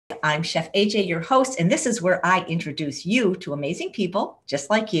I'm Chef AJ, your host, and this is where I introduce you to amazing people just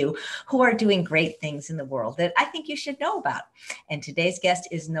like you who are doing great things in the world that I think you should know about. And today's guest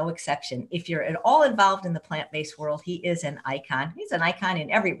is no exception. If you're at all involved in the plant-based world, he is an icon. He's an icon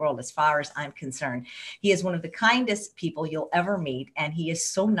in every world as far as I'm concerned. He is one of the kindest people you'll ever meet, and he is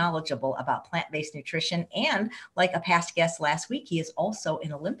so knowledgeable about plant-based nutrition. And like a past guest last week, he is also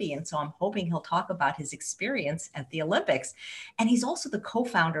an Olympian. So I'm hoping he'll talk about his experience at the Olympics. And he's also the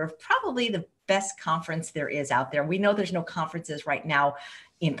co-founder of probably the best conference there is out there. We know there's no conferences right now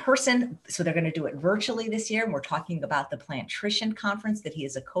in person, so they're going to do it virtually this year. And we're talking about the Plantrician Conference that he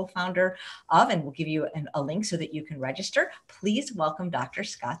is a co-founder of, and we'll give you a link so that you can register. Please welcome Dr.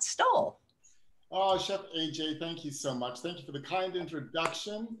 Scott Stoll. Oh, Chef AJ, thank you so much. Thank you for the kind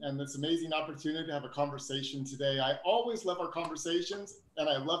introduction and this amazing opportunity to have a conversation today. I always love our conversations, and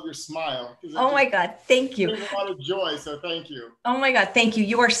I love your smile. Oh my God, thank you. Brings a lot of joy, so thank you. Oh my God, thank you.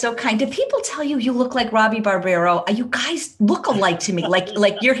 You are so kind. Did people tell you you look like Robbie Barbero? You guys look alike to me,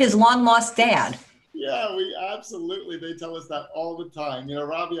 like you're his long lost dad. Yeah, we absolutely, they tell us that all the time. You know,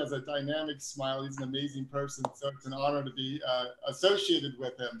 Robbie has a dynamic smile. He's an amazing person. So it's an honor to be associated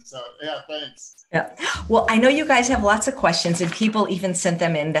with him. So yeah, thanks. Yeah. Well, I know you guys have lots of questions and people even sent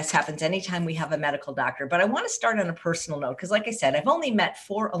them in. This happens anytime we have a medical doctor, but I want to start on a personal note. Because like I said, I've only met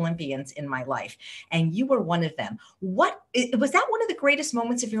 4 Olympians in my life and you were one of them. Was that one of the greatest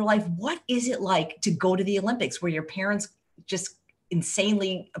moments of your life? What is it like to go to the Olympics? Were your parents just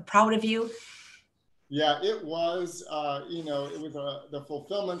insanely proud of you? Yeah, it was, you know, it was the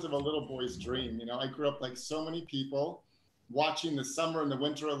fulfillment of a little boy's dream. You know, I grew up like so many people watching the Summer and the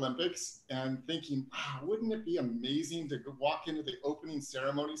Winter Olympics and thinking, wow, wouldn't it be amazing to walk into the opening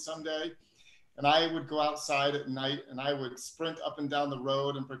ceremony someday? And I would go outside at night and I would sprint up and down the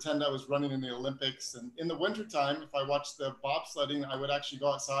road and pretend I was running in the Olympics. And in the wintertime, if I watched the bobsledding, I would actually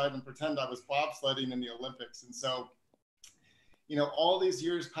go outside and pretend I was bobsledding in the Olympics. And so, you know, all these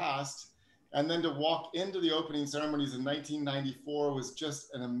years passed. And then to walk into the opening ceremonies in 1994 was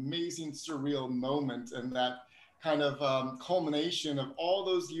just an amazing, surreal moment. And that kind of culmination of all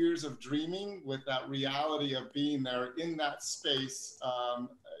those years of dreaming with that reality of being there in that space,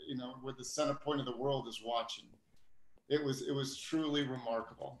 you know, where the center point of the world is watching. It was truly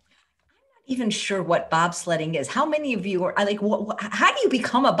remarkable. I'm not even sure what bobsledding is. How many of you are like, how do you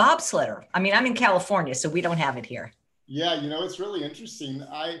become a bobsledder? I mean, I'm in California, so we don't have it here. Yeah, you know, it's really interesting.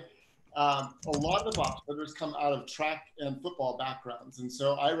 A lot of the bobsledders come out of track and football backgrounds. And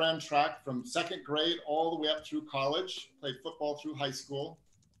so I ran track from 2nd grade all the way up through college, played football through high school.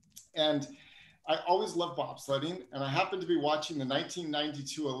 And I always loved bobsledding. And I happened to be watching the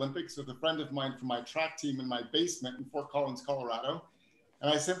 1992 Olympics with a friend of mine from my track team in my basement in Fort Collins, Colorado.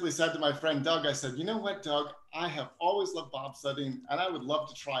 And I simply said to my friend, Doug, I said, you know what, Doug, I have always loved bobsledding and I would love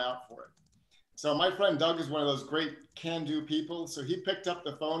to try out for it. So my friend Doug is one of those great can-do people. So he picked up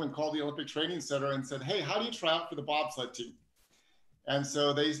the phone and called the Olympic Training Center and said, hey, how do you try out for the bobsled team? And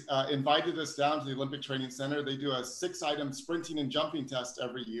so they invited us down to the Olympic Training Center. They do a 6-item sprinting and jumping test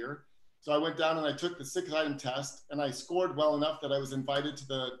every year. So I went down and I took the 6-item test and I scored well enough that I was invited to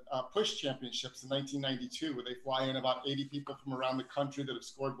the push championships in 1992, where they fly in about 80 people from around the country that have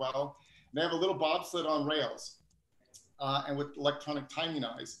scored well. And they have a little bobsled on rails and with electronic timing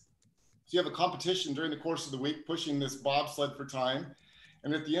eyes. So you have a competition during the course of the week, pushing this bobsled for time.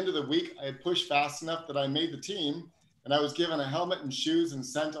 And at the end of the week, I had pushed fast enough that I made the team, and I was given a helmet and shoes and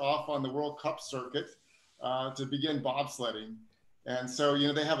sent off on the World Cup circuit to begin bobsledding. And so, you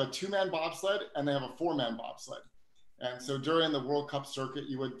know, they have a 2-man bobsled and they have a 4-man bobsled. And so during the World Cup circuit,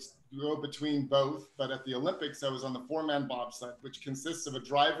 you would go between both. But at the Olympics, I was on the 4-man bobsled, which consists of a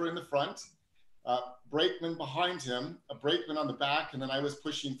driver in the front, brakeman behind him, a brakeman on the back, and then I was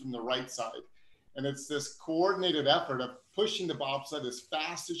pushing from the right side. And it's this coordinated effort of pushing the bobsled as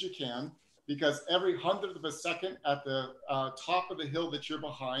fast as you can, because every 100th of a second at the top of the hill that you're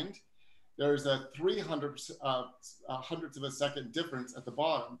behind, there's a 300 hundredths of a second difference at the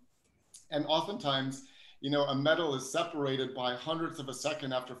bottom. And oftentimes, you know, a medal is separated by hundredths of a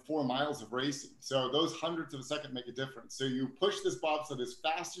second after 4 miles of racing. So those hundredths of a second make a difference. So you push this bobsled as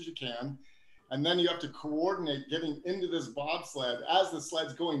fast as you can, and then you have to coordinate getting into this bobsled as the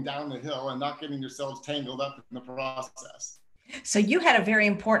sled's going down the hill and not getting yourselves tangled up in the process. So you had a very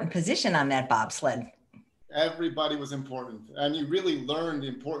important position on that bobsled. Everybody was important. And you really learn the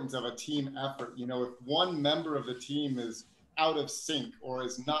importance of a team effort. You know, if one member of the team is out of sync or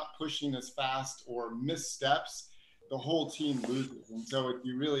is not pushing as fast or missteps, the whole team loses. And so if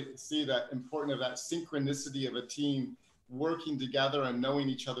you really see that importance of that synchronicity of a team working together and knowing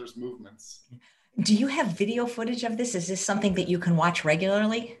each other's movements. Do you have video footage of this? Is this something that you can watch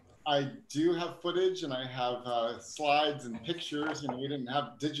regularly? I do have footage, and I have slides and pictures. You know, we didn't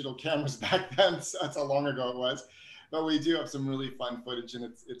have digital cameras back then, so that's how long ago it was. But we do have some really fun footage, and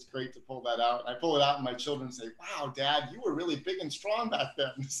it's great to pull that out. I pull it out, and my children say, "Wow, Dad, you were really big and strong back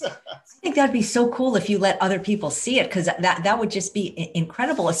then." I think that'd be so cool if you let other people see it, because that would just be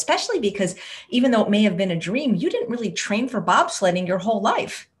incredible, especially because even though it may have been a dream, you didn't really train for bobsledding your whole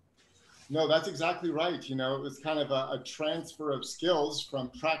life. No, that's exactly right. You know, it was kind of a transfer of skills from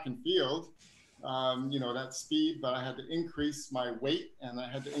track and field, you know, that speed, but I had to increase my weight and I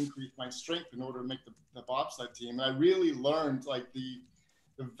had to increase my strength in order to make the bobsled team. And I really learned like the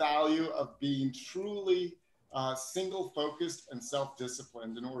value of being truly single focused and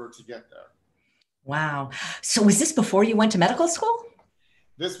self-disciplined in order to get there. Wow. So was this before you went to medical school?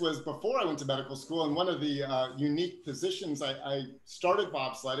 This was before I went to medical school, and one of the unique positions, I started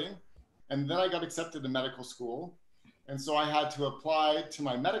bobsledding, and then I got accepted to medical school. And so I had to apply to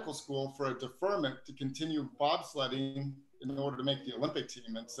my medical school for a deferment to continue bobsledding in order to make the Olympic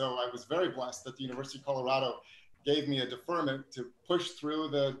team. And so I was very blessed that the University of Colorado gave me a deferment to push through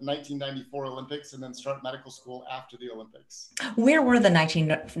the 1994 Olympics and then start medical school after the Olympics. Where were the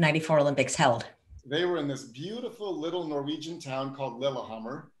 1994 Olympics held? They were in this beautiful little Norwegian town called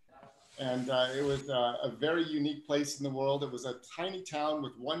Lillehammer. And it was a very unique place in the world. It was a tiny town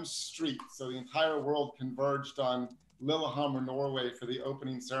with one street. So the entire world converged on Lillehammer, Norway for the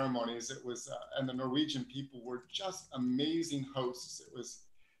opening ceremonies. It was, and the Norwegian people were just amazing hosts. It was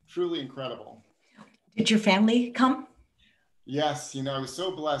truly incredible. Did your family come? Yes, you know, I was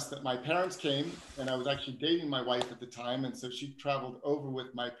so blessed that my parents came, and I was actually dating my wife at the time. And so she traveled over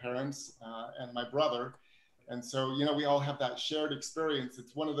with my parents and my brother. And so, you know, we all have that shared experience.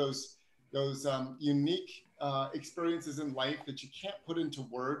 It's one of those unique experiences in life that you can't put into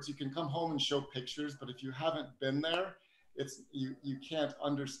words. You can come home and show pictures, but if you haven't been there, you can't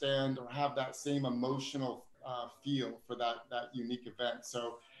understand or have that same emotional feel for that unique event.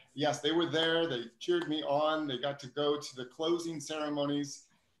 So yes, they were there. They cheered me on. They got to go to the closing ceremonies,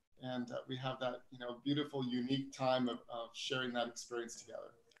 and we have that, you know, beautiful, unique time of sharing that experience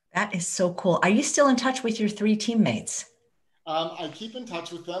together. That is so cool. Are you still in touch with your three teammates? I keep in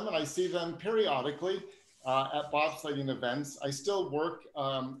touch with them, and I see them periodically at bobsledding events. I still work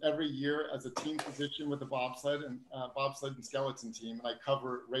every year as a team physician with the bobsled and skeleton team, and I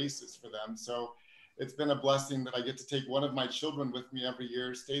cover races for them. So it's been a blessing that I get to take one of my children with me every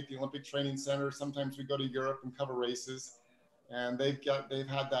year, stay at the Olympic Training Center. Sometimes we go to Europe and cover races, and they've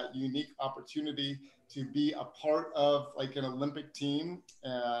had that unique opportunity to be a part of like an Olympic team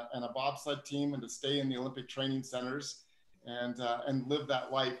and a bobsled team, and to stay in the Olympic training centers and live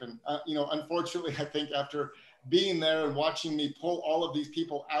that life. And you know, unfortunately, I think after being there and watching me pull all of these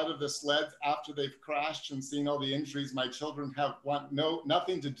people out of the sleds after they've crashed and seeing all the injuries, my children want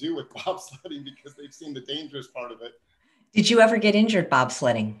nothing to do with bobsledding because they've seen the dangerous part of it. Did you ever get injured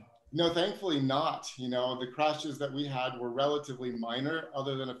bobsledding? No, thankfully not. You know, the crashes that we had were relatively minor,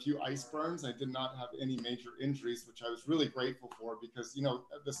 other than a few ice burns. I did not have any major injuries, which I was really grateful for, because, you know,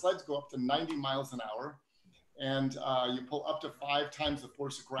 the sleds go up to 90 miles an hour. And you pull up to 5 times the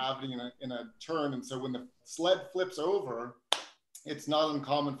force of gravity in a turn. And so when the sled flips over, it's not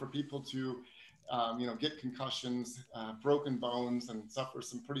uncommon for people to, you know, get concussions, broken bones, and suffer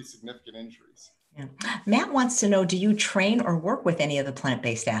some pretty significant injuries. Yeah. Matt wants to know, do you train or work with any of the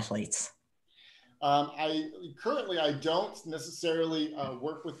plant-based athletes? Currently, I don't necessarily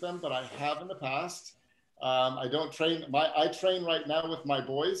work with them, but I have in the past. I don't train. I train right now with my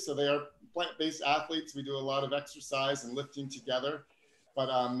boys, so they are plant-based athletes. We do a lot of exercise and lifting together, but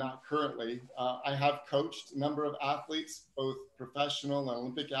not currently. I have coached a number of athletes, both professional and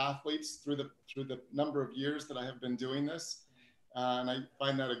Olympic athletes, through the number of years that I have been doing this. And I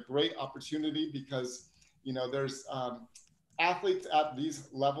find that a great opportunity because, you know, there's athletes at these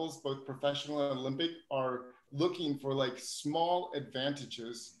levels, both professional and Olympic, are looking for like small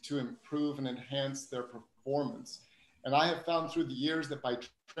advantages to improve and enhance their performance. And I have found through the years that by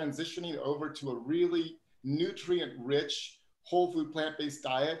transitioning over to a really nutrient-rich, whole food, plant-based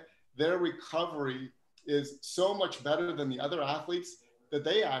diet, their recovery is so much better than the other athletes that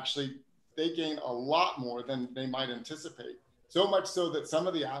they gain a lot more than they might anticipate. So much so that some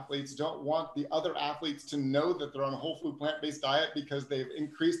of the athletes don't want the other athletes to know that they're on a whole food, plant-based diet, because they've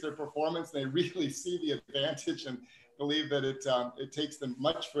increased their performance. They really see the advantage and believe that it takes them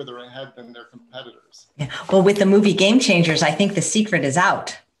much further ahead than their competitors. Yeah. Well, with the movie Game Changers, I think the secret is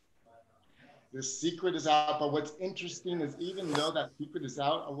out. The secret is out, but what's interesting is even though that secret is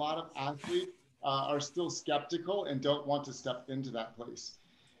out, a lot of athletes are still skeptical and don't want to step into that place.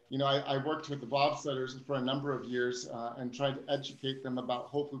 I worked with the bobsledders for a number of years and tried to educate them about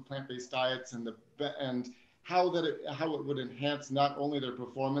whole food plant-based diets and how it would enhance not only their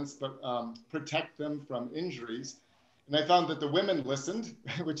performance but protect them from injuries. And I found that the women listened,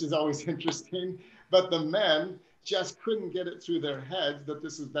 which is always interesting, but the men just couldn't get it through their heads that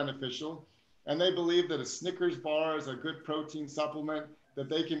this was beneficial. And they believe that a Snickers bar is a good protein supplement, that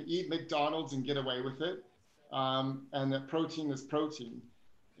they can eat McDonald's and get away with it, and that protein is protein.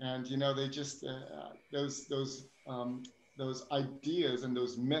 And they just those ideas and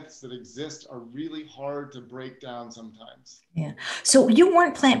those myths that exist are really hard to break down sometimes. Yeah. So you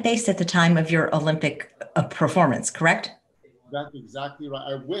weren't plant-based at the time of your Olympic performance, correct? That's exactly right.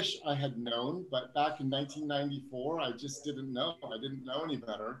 I wish I had known, but back in 1994, I just didn't know. I didn't know any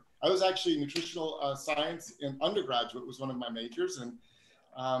better. I was actually nutritional science in undergraduate was one of my majors, and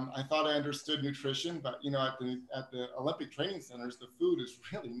I thought I understood nutrition, but at the Olympic training centers, the food is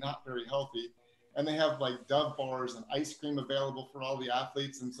really not very healthy, and they have like Dove bars and ice cream available for all the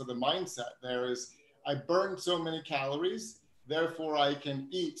athletes, and so the mindset there is, I burned so many calories, therefore I can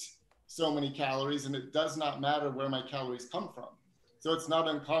eat so many calories, and it does not matter where my calories come from. So it's not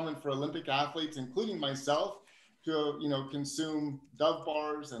uncommon for Olympic athletes, including myself, to consume Dove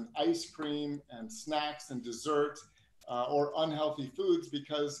bars and ice cream and snacks and dessert or unhealthy foods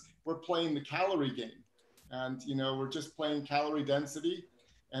because we're playing the calorie game, and we're just playing calorie density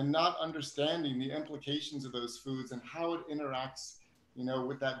and not understanding the implications of those foods and how it interacts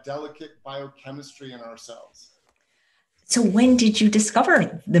with that delicate biochemistry in our cells. So when did you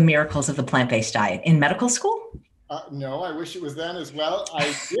discover the miracles of the plant-based diet? In medical school? No, I wish it was then as well.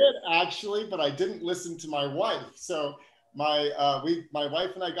 I did actually, but I didn't listen to my wife. So my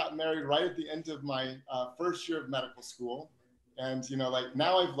wife and I got married right at the end of my first year of medical school. And, like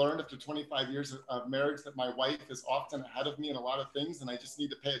now I've learned after 25 years of marriage that my wife is often ahead of me in a lot of things. And I just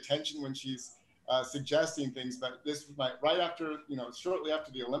need to pay attention when she's suggesting things. But this was right after, shortly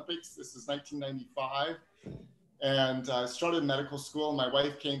after the Olympics. This is 1995. And I started medical school. My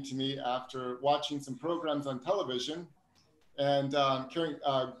wife came to me after watching some programs on television and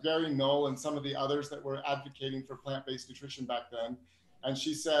Gary Knoll and some of the others that were advocating for plant-based nutrition back then. And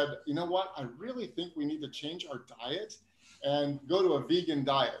she said, you know what, I really think we need to change our diet and go to a vegan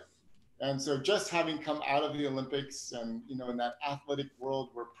diet. And so just having come out of the Olympics and, in that athletic world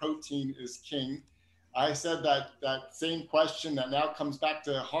where protein is king, I said that same question that now comes back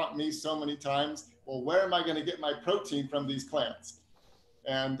to haunt me so many times. Well, where am I going to get my protein from these plants?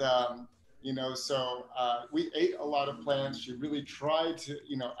 And, so we ate a lot of plants. She really tried to,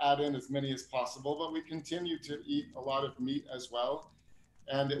 add in as many as possible, but we continued to eat a lot of meat as well.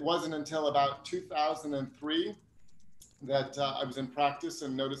 And it wasn't until about 2003 that I was in practice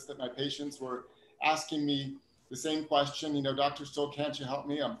and noticed that my patients were asking me the same question, Dr. Stoll, can't you help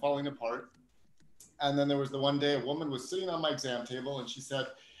me? I'm falling apart. And then there was the one day a woman was sitting on my exam table and she said,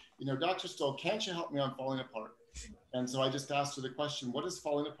 Dr. Stoll, can't you help me? I'm falling apart. And so I just asked her the question, what does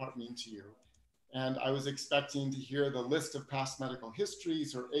falling apart mean to you? And I was expecting to hear the list of past medical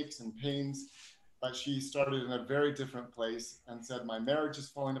histories or aches and pains, but she started in a very different place and said, my marriage is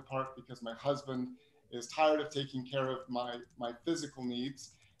falling apart because my husband is tired of taking care of my physical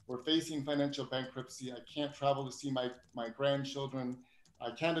needs. We're facing financial bankruptcy. I can't travel to see my grandchildren.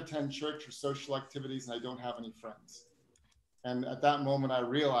 I can't attend church or social activities, and I don't have any friends. And at that moment, I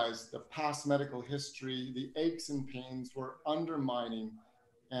realized the past medical history, the aches and pains were undermining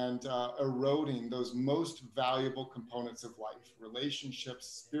and eroding those most valuable components of life: relationships,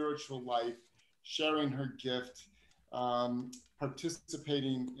 spiritual life, sharing her gift,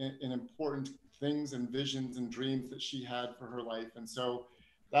 participating in important things and visions and dreams that she had for her life. And so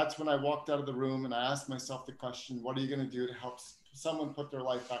that's when I walked out of the room and I asked myself the question, what are you going to do to help someone put their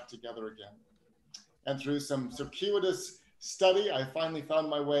life back together again? And through some circuitous study, I finally found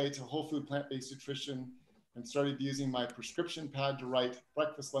my way to whole food plant-based nutrition and started using my prescription pad to write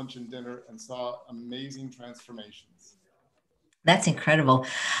breakfast, lunch, and dinner, and saw amazing transformations. That's incredible.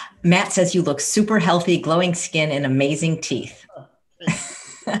 Matt says you look super healthy, glowing skin, and amazing teeth.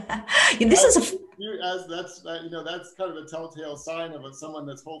 That's kind of a telltale sign of someone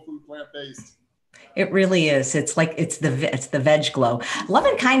that's whole food plant-based. It really is. It's like it's the veg glow. Love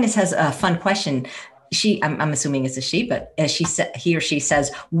and Kindness has a fun question. I'm assuming it's a she, but as he or she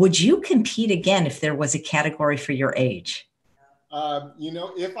says, would you compete again if there was a category for your age?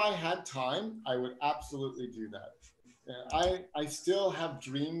 If I had time, I would absolutely do that. I still have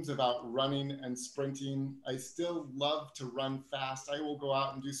dreams about running and sprinting. I still love to run fast. I will go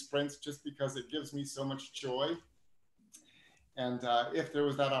out and do sprints just because it gives me so much joy. And if there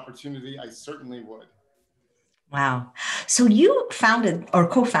was that opportunity, I certainly would. Wow. So you founded or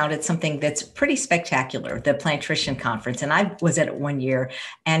co-founded something that's pretty spectacular, the Plantrician Conference. And I was at it one year,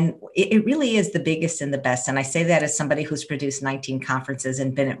 and it really is the biggest and the best. And I say that as somebody who's produced 19 conferences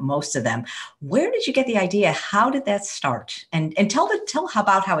and been at most of them. Where did you get the idea? How did that start? And tell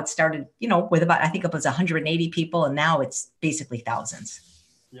about how it started, with about, I think it was 180 people, and now it's basically thousands.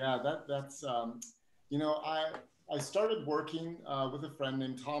 Yeah, that's you know, I started working with a friend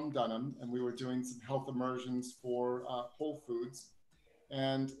named Tom Dunham, and we were doing some health immersions for Whole Foods.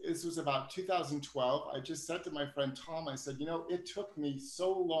 And this was about 2012. I just said to my friend Tom, I said, it took me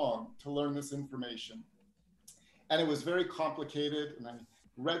so long to learn this information, and it was very complicated, and I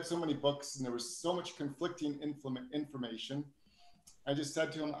read so many books, and there was so much conflicting information. I just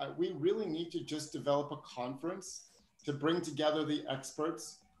said to him, we really need to just develop a conference to bring together the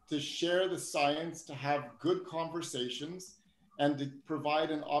experts, to share the science, to have good conversations, and to provide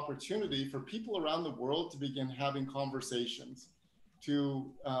an opportunity for people around the world to begin having conversations,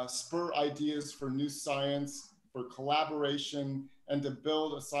 to spur ideas for new science, for collaboration, and to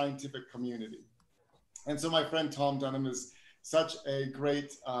build a scientific community. And so my friend Tom Dunham is such a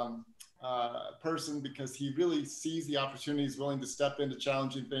great person, because he really sees the opportunities, willing to step into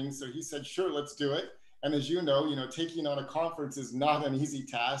challenging things. So he said, sure, let's do it. And as you know, taking on a conference is not an easy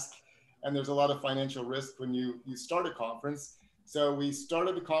task. And there's a lot of financial risk when you start a conference. So we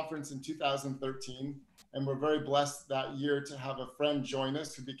started the conference in 2013. And we're very blessed that year to have a friend join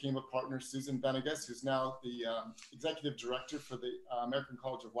us who became a partner, Susan Benegas, who's now the executive director for the American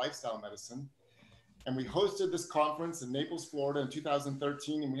College of Lifestyle Medicine. And we hosted this conference in Naples, Florida in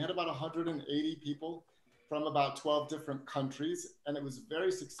 2013, and we had about 180 people from about 12 different countries, and it was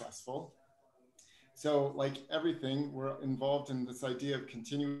very successful. So like everything, we're involved in this idea of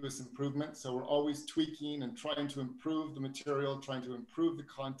continuous improvement. So we're always tweaking and trying to improve the material, trying to improve the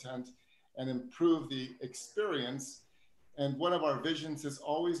content, and improve the experience. And one of our visions has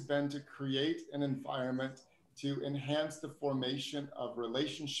always been to create an environment to enhance the formation of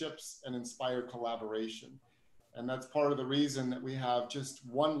relationships and inspire collaboration. And that's part of the reason that we have just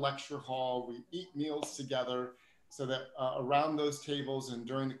one lecture hall. We eat meals together so that around those tables and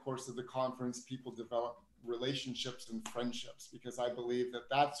during the course of the conference, people develop relationships and friendships, because I believe that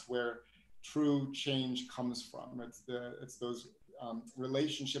that's where true change comes from. It's those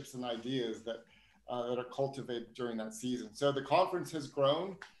relationships and ideas that are cultivated during that season. So the conference has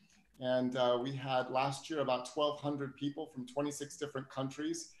grown. And we had last year about 1,200 people from 26 different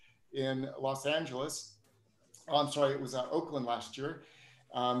countries in Los Angeles. Oh, I'm sorry, it was Oakland last year.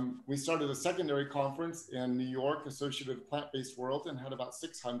 We started a secondary conference in New York associated with Plant-Based World and had about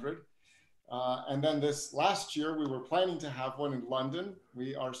 600. And then this last year, we were planning to have one in London.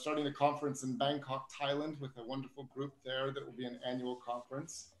 We are starting a conference in Bangkok, Thailand, with a wonderful group there that will be an annual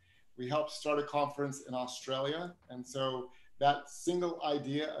conference. We helped start a conference in Australia. And so that single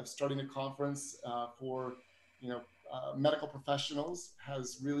idea of starting a conference for medical professionals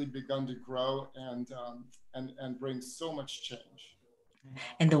has really begun to grow and bring so much change.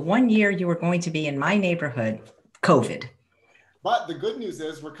 And the one year you were going to be in my neighborhood, COVID. But the good news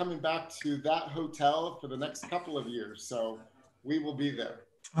is we're coming back to that hotel for the next couple of years. So we will be there.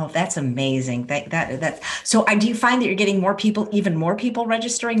 Oh, that's amazing. So do you find that you're getting even more people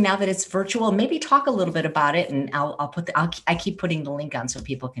registering now that it's virtual? Maybe talk a little bit about it, and I keep putting the link on so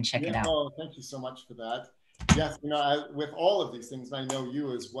people can check it out. Oh, thank you so much for that. Yes, with all of these things, and I know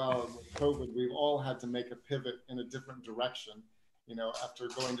you as well, with COVID, we've all had to make a pivot in a different direction. After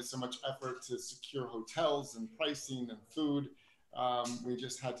going to so much effort to secure hotels and pricing and food, we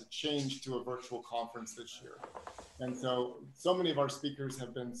just had to change to a virtual conference this year. And so many of our speakers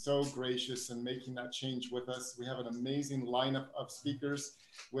have been so gracious in making that change with us. We have an amazing lineup of speakers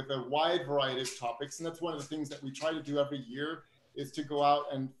with a wide variety of topics. And that's one of the things that we try to do every year, is to go out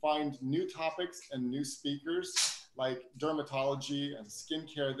and find new topics and new speakers, like dermatology and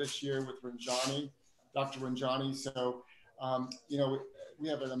skincare this year with Dr. Ranjani. So, we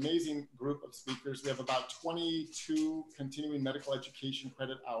have an amazing group of speakers. We have about 22 continuing medical education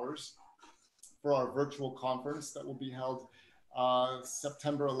credit hours for our virtual conference that will be held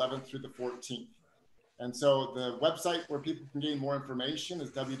September 11th through the 14th. And so the website where people can gain more information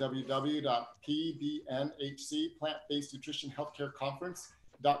is www.pbnhc, Plant-Based Nutrition Healthcare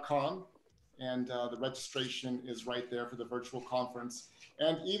Conference.com. And the registration is right there for the virtual conference.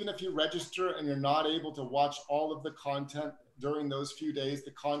 And even if you register and you're not able to watch all of the content during those few days,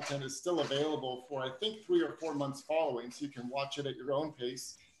 the content is still available for, I think, 3 or 4 months following. So you can watch it at your own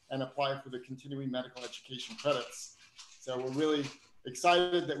pace and apply for the continuing medical education credits. So we're really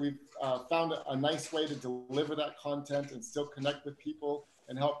excited that we've found a nice way to deliver that content and still connect with people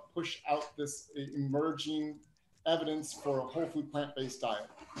and help push out this emerging evidence for a whole food plant-based diet.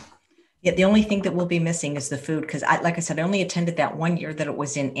 Yeah, the only thing that we'll be missing is the food, because like I said, I only attended that one year that it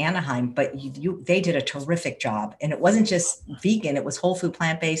was in Anaheim, but they did a terrific job. And it wasn't just vegan, it was whole food,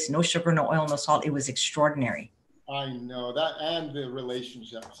 plant-based, no sugar, no oil, no salt. It was extraordinary. I know that, and the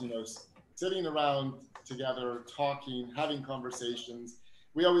relationships, sitting around together, talking, having conversations.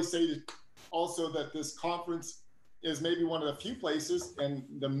 We always say also that this conference is maybe one of the few places in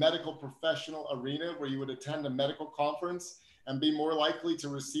the medical professional arena where you would attend a medical conference and be more likely to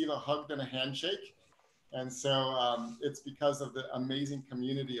receive a hug than a handshake. And so it's because of the amazing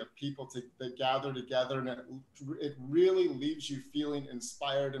community of people that gather together, and it really leaves you feeling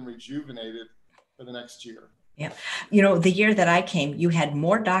inspired and rejuvenated for the next year. Yeah. The year that I came, you had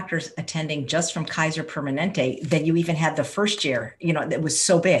more doctors attending just from Kaiser Permanente than you even had the first year. It was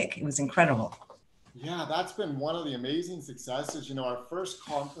so big. It was incredible. Yeah, that's been one of the amazing successes. Our first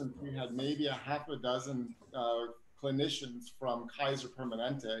conference, we had maybe a half a dozen clinicians from Kaiser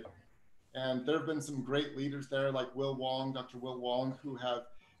Permanente. And there have been some great leaders there like Dr. Will Wong, who have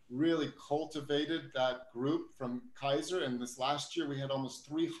really cultivated that group from Kaiser. And this last year, we had almost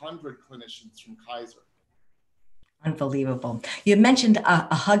 300 clinicians from Kaiser. Unbelievable. You mentioned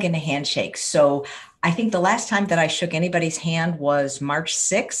a hug and a handshake. So I think the last time that I shook anybody's hand was March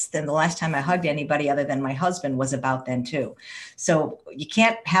 6th. And the last time I hugged anybody other than my husband was about then too. So you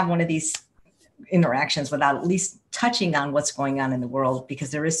can't have one of these interactions without at least touching on what's going on in the world, because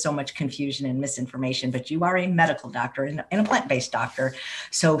there is so much confusion and misinformation. But you are a medical doctor and a plant-based doctor.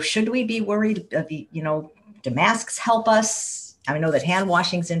 So should we be worried? Do masks help us? I know that hand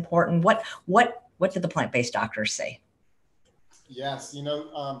washing is important. What did the plant-based doctors say? Yes,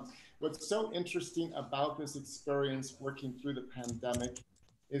 what's so interesting about this experience working through the pandemic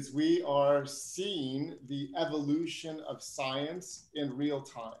is we are seeing the evolution of science in real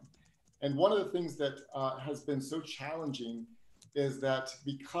time. And one of the things that has been so challenging is that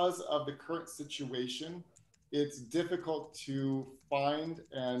because of the current situation, it's difficult to find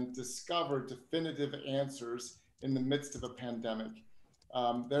and discover definitive answers in the midst of a pandemic.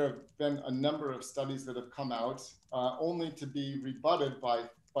 There have been a number of studies that have come out only to be rebutted by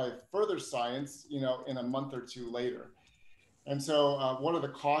further science, in a month or two later. And so one of the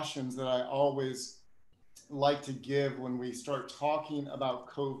cautions that I always like to give when we start talking about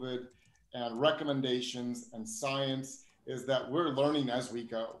COVID and recommendations and science is that we're learning as we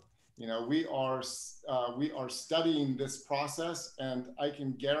go. We are studying this process, and I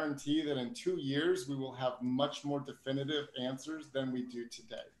can guarantee that in 2 years, we will have much more definitive answers than we do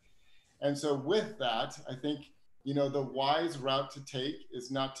today. And so with that, I think, the wise route to take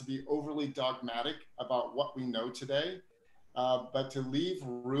is not to be overly dogmatic about what we know today, but to leave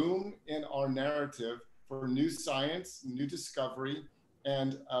room in our narrative for new science, new discovery,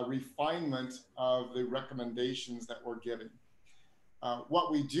 and refinement of the recommendations that we're giving.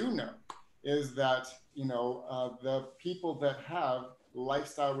 What we do know is that, the people that have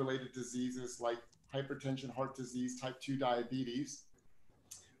lifestyle-related diseases like hypertension, heart disease, type 2 diabetes,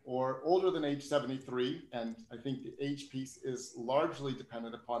 or older than age 73, and I think the age piece is largely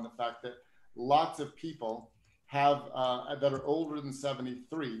dependent upon the fact that lots of people have that are older than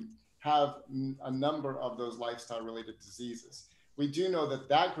 73 have a number of those lifestyle-related diseases. We do know that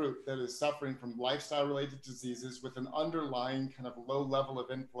that group that is suffering from lifestyle-related diseases with an underlying kind of low level of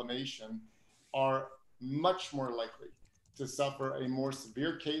inflammation are much more likely to suffer a more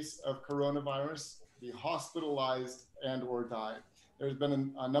severe case of coronavirus, be hospitalized, and or die. There's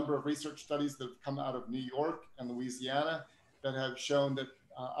been a number of research studies that have come out of New York and Louisiana that have shown that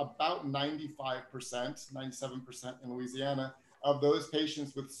about 95%, 97% in Louisiana of those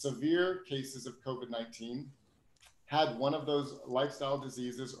patients with severe cases of COVID-19 had one of those lifestyle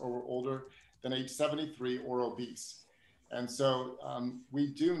diseases or were older than age 73 or obese. And so we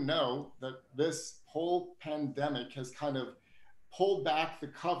do know that this whole pandemic has kind of pulled back the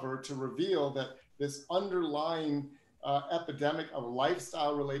cover to reveal that this underlying epidemic of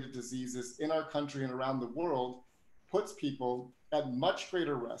lifestyle-related diseases in our country and around the world puts people at much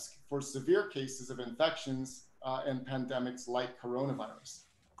greater risk for severe cases of infections and pandemics like coronavirus.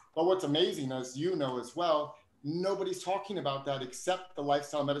 But what's amazing, as you know as well, nobody's talking about that except the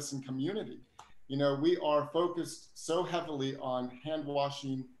lifestyle medicine community. We are focused so heavily on hand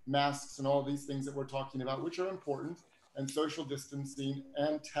washing, masks, and all these things that we're talking about, which are important, and social distancing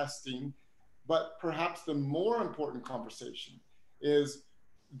and testing. But perhaps the more important conversation is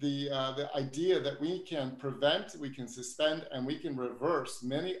the idea that we can prevent, we can suspend, and we can reverse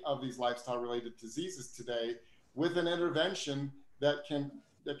many of these lifestyle-related diseases today with an intervention that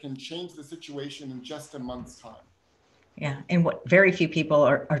can change the situation in just a month's time. Yeah. And what very few people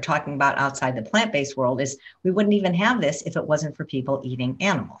are talking about outside the plant-based world is we wouldn't even have this if it wasn't for people eating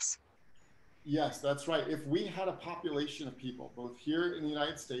animals. Yes, that's right. If we had a population of people, both here in the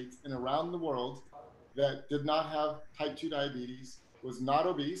United States and around the world, that did not have type 2 diabetes, was not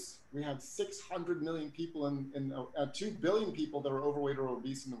obese, we had 600 million people 2 billion people that are overweight or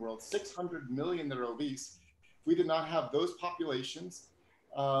obese in the world, 600 million that are obese. If we did not have those populations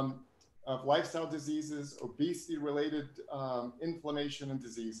um, of lifestyle diseases, obesity related inflammation and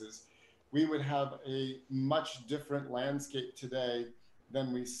diseases, we would have a much different landscape today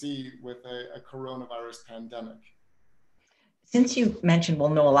than we see with a coronavirus pandemic. Since you mentioned we'll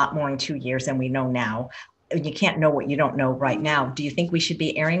know a lot more in 2 years than we know now, you can't know what you don't know right now. Do you think we should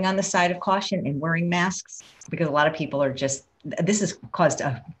be erring on the side of caution and wearing masks? Because a lot of people are just, this has caused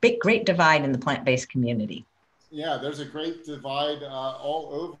a great divide in the plant-based community. Yeah, there's a great divide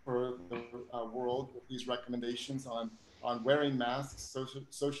all over the world with these recommendations on wearing masks,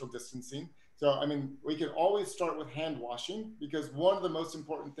 social distancing. So, I mean, we can always start with hand washing, because one of the most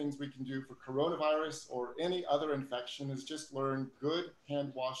important things we can do for coronavirus or any other infection is just learn good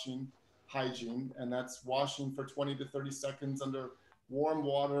hand washing hygiene. And that's washing for 20 to 30 seconds under warm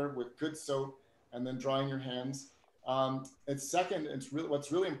water with good soap and then drying your hands. It's second,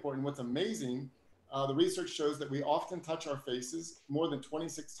 what's really important, what's amazing, the research shows that we often touch our faces more than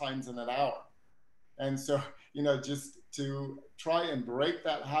 26 times in an hour. And so, just to try and break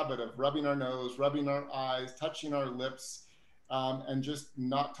that habit of rubbing our nose, rubbing our eyes, touching our lips, and just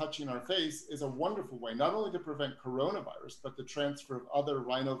not touching our face is a wonderful way, not only to prevent coronavirus, but the transfer of other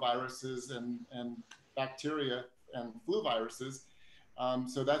rhinoviruses and bacteria and flu viruses.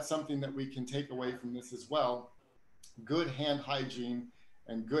 So that's something that we can take away from this as well. Good hand hygiene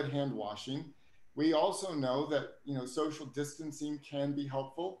and good hand washing. We also know that social distancing can be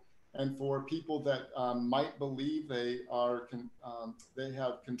helpful, and for people that might believe they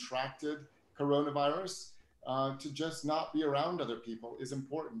have contracted coronavirus, to just not be around other people is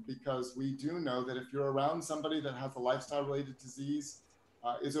important, because we do know that if you're around somebody that has a lifestyle-related disease,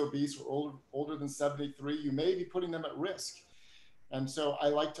 is obese or older than 73, you may be putting them at risk. And so I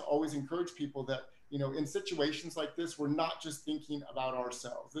like to always encourage people that, in situations like this, we're not just thinking about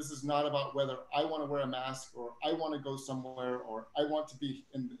ourselves. This is not about whether I want to wear a mask or I want to go somewhere or I want to be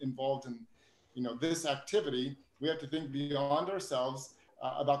involved in, this activity. We have to think beyond ourselves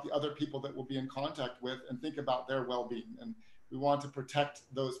about the other people that we'll be in contact with and think about their well-being. And we want to protect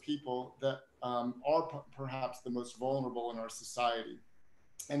those people that are perhaps the most vulnerable in our society,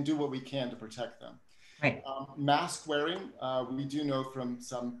 and do what we can to protect them. Right. Mask wearing, we do know from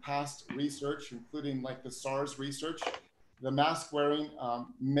some past research, including like the SARS research, the mask wearing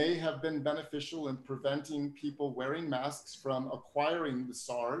may have been beneficial in preventing people wearing masks from acquiring the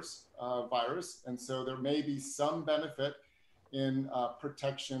SARS virus. And so there may be some benefit in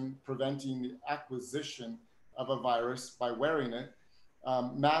preventing the acquisition of a virus by wearing it.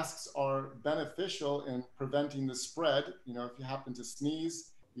 Masks are beneficial in preventing the spread. If you happen to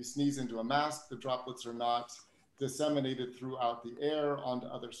sneeze, you sneeze into a mask, the droplets are not disseminated throughout the air onto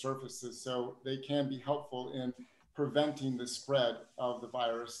other surfaces. So they can be helpful in preventing the spread of the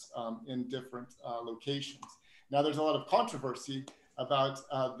virus in different locations. Now, there's a lot of controversy about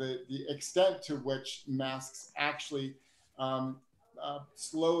the extent to which masks actually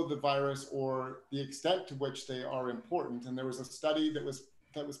slow the virus, or the extent to which they are important. And there was a study that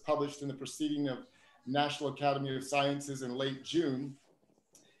was published in the Proceeding of National Academy of Sciences in late June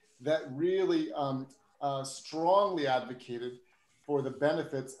that really strongly advocated for the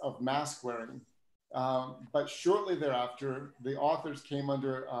benefits of mask wearing. But shortly thereafter, the authors came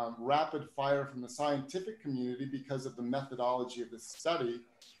under rapid fire from the scientific community because of the methodology of the study,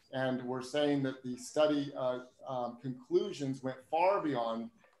 and were saying that the study conclusions went far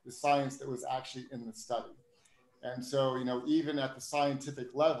beyond the science that was actually in the study. And so, even at the scientific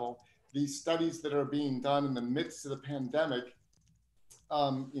level, these studies that are being done in the midst of the pandemic,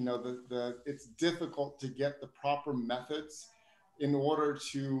 it's difficult to get the proper methods in order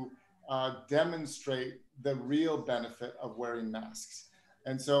to demonstrate the real benefit of wearing masks.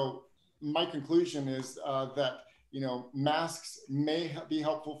 And so my conclusion is that, masks may be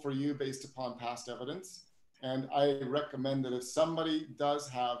helpful for you based upon past evidence. And I recommend that if somebody does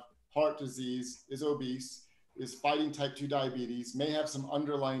have heart disease, is obese, is fighting type 2 diabetes, may have some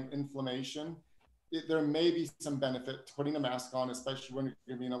underlying inflammation, there may be some benefit to putting a mask on, especially when you're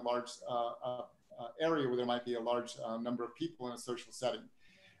going to be in a large area where there might be a large number of people in a social setting.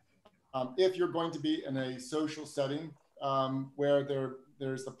 If you're going to be in a social setting where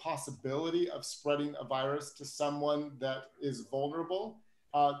there's the possibility of spreading a virus to someone that is vulnerable,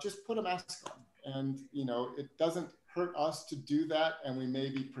 just put a mask on. And, you know, it doesn't hurt us to do that, and we may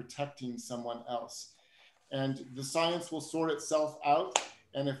be protecting someone else. And the science will sort itself out.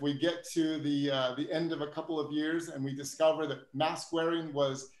 And if we get to the end of a couple of years and we discover that mask wearing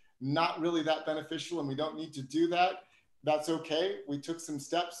was not really that beneficial and we don't need to do that, that's okay. We took some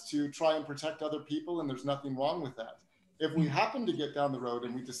steps to try and protect other people, and there's nothing wrong with that. If we happen to get down the road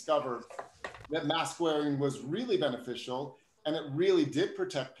and we discover that mask wearing was really beneficial and it really did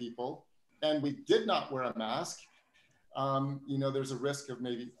protect people, and we did not wear a mask, you know, there's a risk of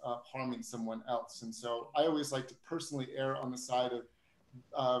maybe harming someone else. And so I always like to personally err on the side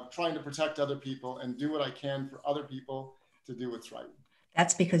of trying to protect other people and do what I can for other people to do what's right.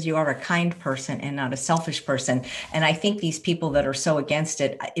 That's because you are a kind person and not a selfish person. And I think these people that are so against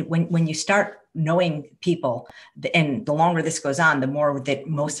it, when you start knowing people, and the longer this goes on, the more that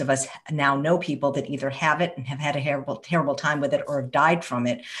most of us now know people that either have it and have had a terrible time with it or have died from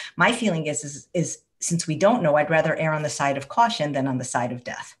it. My feeling is since we don't know, I'd rather err on the side of caution than on the side of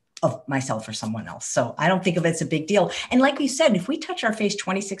death of myself or someone else. So I don't think of it as a big deal. And like you said, if we touch our face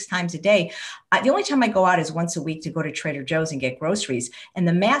 26 times a day, the only time I go out is once a week to go to Trader Joe's and get groceries. And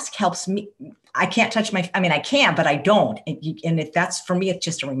the mask helps me. I can't touch I mean, I can, but I don't. And if that's for me, it's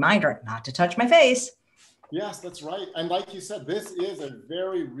just a reminder not to touch my face. Yes, that's right. And like you said, this is a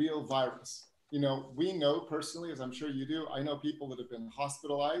very real virus. You know, we know personally, as I'm sure you do, I know people that have been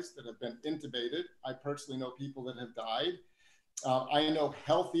hospitalized, that have been intubated. I personally know people that have died. I know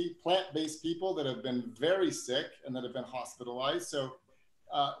healthy plant-based people that have been very sick and that have been hospitalized. So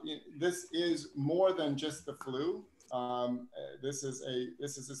this is more than just the flu. This is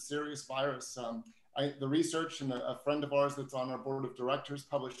a serious virus. The research, and a friend of ours that's on our board of directors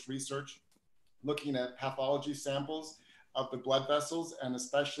published research looking at pathology samples of the blood vessels, and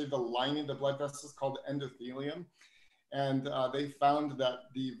especially the lining of the blood vessels called endothelium. And they found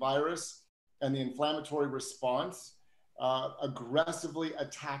that the virus and the inflammatory response aggressively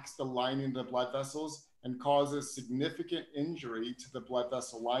attacks the lining of the blood vessels and causes significant injury to the blood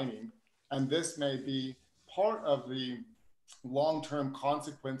vessel lining. And this may be part of the long-term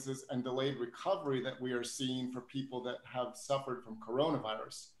consequences and delayed recovery that we are seeing for people that have suffered from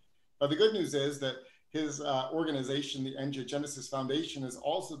coronavirus. But the good news is that his organization, the Angiogenesis Foundation, has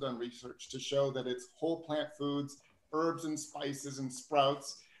also done research to show that it's whole plant foods, herbs and spices and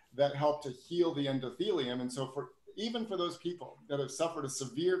sprouts that help to heal the endothelium. And so even for those people that have suffered a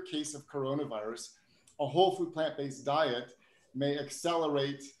severe case of coronavirus, a whole food plant-based diet may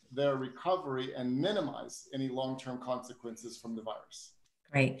accelerate their recovery and minimize any long-term consequences from the virus.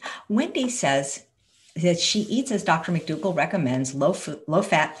 Great. Wendy says that she eats, as Dr. McDougall recommends,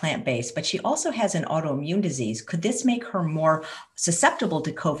 low-fat, plant-based, but she also has an autoimmune disease. Could this make her more susceptible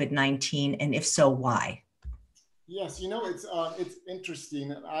to COVID-19? And if so, why? Yes, you know, it's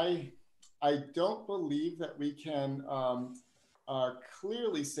interesting. I don't believe that we can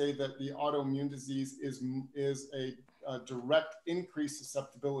clearly say that the autoimmune disease is a direct increased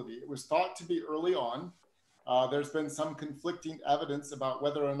susceptibility. It was thought to be early on. There's been some conflicting evidence about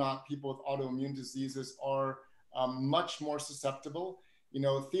whether or not people with autoimmune diseases are much more susceptible. You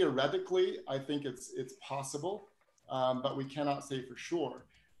know, theoretically, I think it's possible, but we cannot say for sure.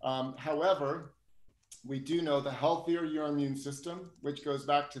 However, we do know the healthier your immune system, which goes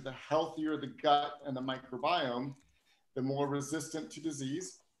back to the healthier the gut and the microbiome, the more resistant to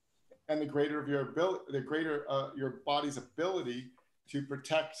disease, and the greater your body's ability to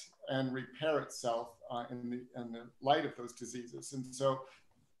protect and repair itself in the light of those diseases. And so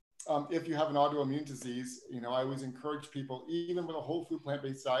if you have an autoimmune disease, you know, I always encourage people, even with a whole food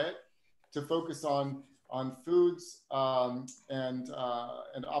plant-based diet, to focus on foods and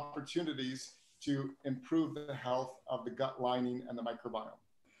opportunities to improve the health of the gut lining and the microbiome.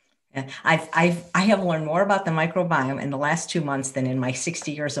 I have learned more about the microbiome in the last 2 months than in my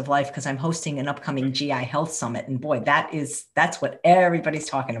 60 years of life, because I'm hosting an upcoming GI Health Summit. And boy, that's what everybody's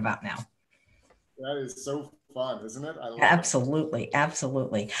talking about now. That is so fun, isn't it? I love Absolutely, it.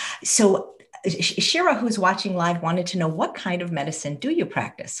 Absolutely. So Shira, who's watching live, wanted to know, what kind of medicine do you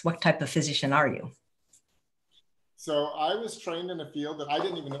practice? What type of physician are you? So I was trained in a field that I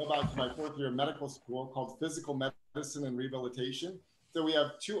didn't even know about until my fourth year of medical school, called physical medicine and rehabilitation. So we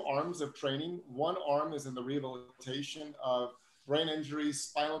have two arms of training. One arm is in the rehabilitation of brain injury,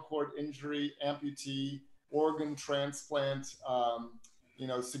 spinal cord injury, amputee, organ transplant, you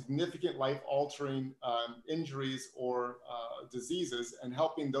know, significant life-altering injuries or diseases, and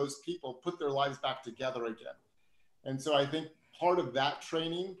helping those people put their lives back together again. And so I think part of that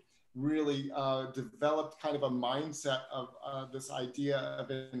training really developed kind of a mindset of this idea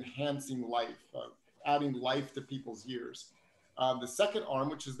of enhancing life, adding life to people's years. The second arm,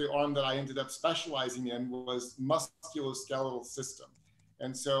 which is the arm that I ended up specializing in, was musculoskeletal system.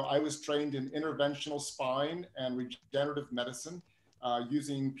 And so I was trained in interventional spine and regenerative medicine,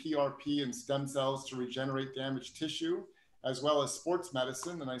 using PRP and stem cells to regenerate damaged tissue, as well as sports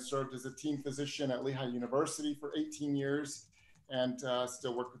medicine. And I served as a team physician at Lehigh University for 18 years and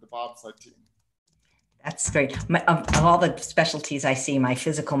still work with the bobsled team. That's great. Of all the specialties I see, my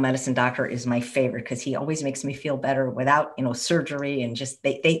physical medicine doctor is my favorite because he always makes me feel better without, surgery, and just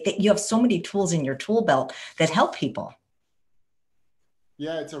you have so many tools in your tool belt that help people.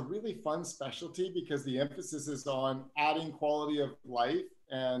 Yeah, it's a really fun specialty because the emphasis is on adding quality of life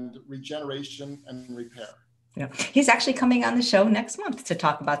and regeneration and repair. Yeah, he's actually coming on the show next month to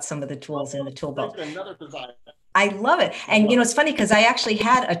talk about some of the tools in the tool belt. Another design. I love it. And, it's funny because I actually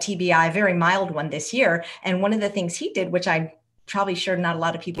had a TBI, a very mild one this year. And one of the things he did, which I'm probably sure not a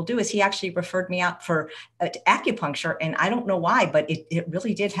lot of people do, is he actually referred me out for acupuncture. And I don't know why, but it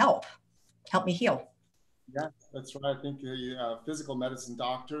really did help me heal. Yeah, that's right. I think the physical medicine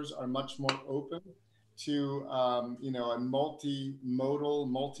doctors are much more open to, a multimodal,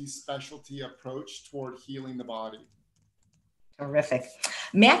 multi-specialty approach toward healing the body. Terrific.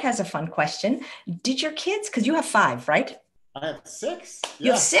 Matt has a fun question. Did your kids, because you have 5, right? I have 6.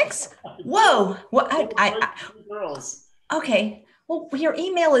 You have 6? Whoa. Well, girls. Okay. Well, your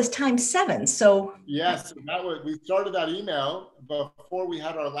email is ×7. So yes, we started that email before we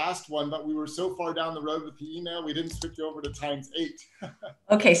had our last one, but we were so far down the road with the email, we didn't switch over to ×8.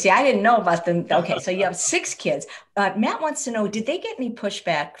 Okay. See, I didn't know about them. Okay. So you have 6 kids. Matt wants to know, did they get any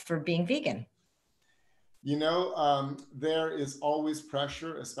pushback for being vegan? There is always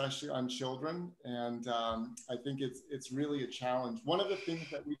pressure, especially on children. And I think it's really a challenge. One of the things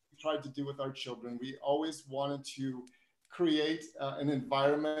that we tried to do with our children, we always wanted to create an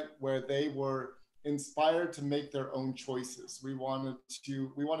environment where they were inspired to make their own choices. We wanted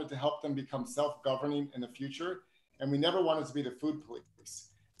to help them become self-governing in the future. And we never wanted to be the food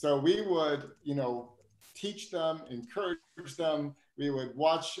police. So we would, teach them, encourage them. We would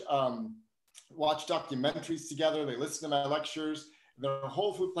watch documentaries together. They listen to my lectures. They're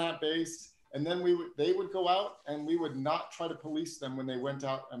whole food, plant-based. And then they would go out, and we would not try to police them when they went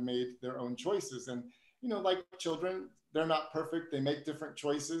out and made their own choices. And, like children, they're not perfect. They make different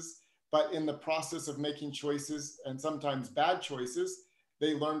choices. But in the process of making choices, and sometimes bad choices,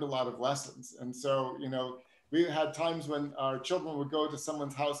 they learned a lot of lessons. And so, we had times when our children would go to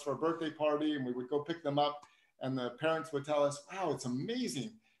someone's house for a birthday party, and we would go pick them up, and the parents would tell us, wow, it's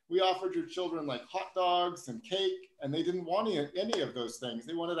amazing. We offered your children like hot dogs and cake, and they didn't want any of those things.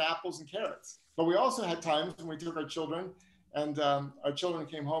 They wanted apples and carrots. But we also had times when we took our children, and our children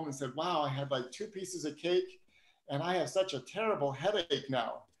came home and said, wow, I had like 2 pieces of cake, and I have such a terrible headache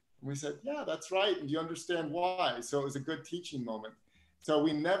now. And we said, yeah, that's right. And do you understand why? So it was a good teaching moment. So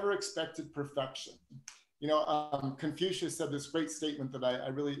we never expected perfection. Confucius said this great statement that I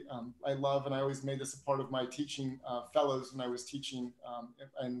really love, and I always made this a part of my teaching fellows when I was teaching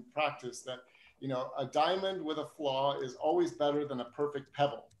in practice, that a diamond with a flaw is always better than a perfect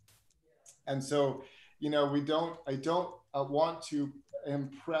pebble. And so I don't want to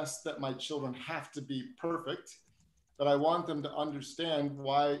impress that my children have to be perfect, but I want them to understand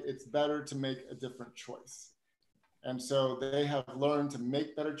why it's better to make a different choice. And so they have learned to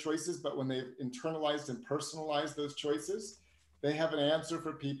make better choices, but when they've internalized and personalized those choices, they have an answer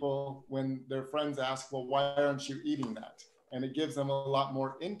for people when their friends ask, well, why aren't you eating that? And it gives them a lot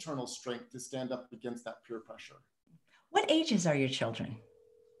more internal strength to stand up against that peer pressure. What ages are your children?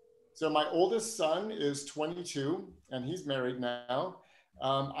 So my oldest son is 22, and he's married now.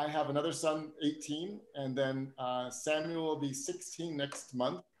 I have another son, 18, and then Samuel will be 16 next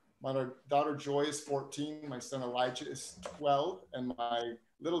month. My daughter Joy is 14, my son Elijah is 12, and my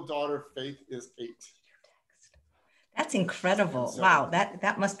little daughter Faith is 8. That's incredible. So, wow,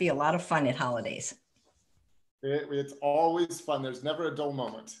 that must be a lot of fun at holidays. It's always fun. There's never a dull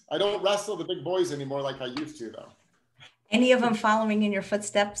moment. I don't wrestle the big boys anymore like I used to, though. Any of them following in your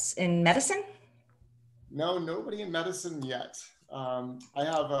footsteps in medicine? No, nobody in medicine yet. I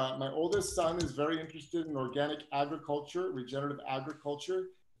have my oldest son is very interested in organic agriculture, regenerative agriculture,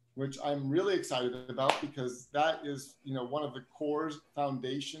 which I'm really excited about because that is, one of the core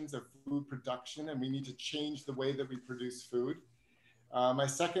foundations of food production, and we need to change the way that we produce food. My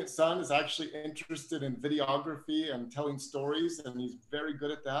second son is actually interested in videography and telling stories, and he's very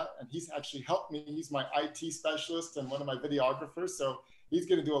good at that. And he's actually helped me. He's my IT specialist and one of my videographers. So he's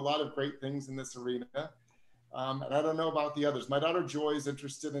going to do a lot of great things in this arena. And I don't know about the others. My daughter Joy is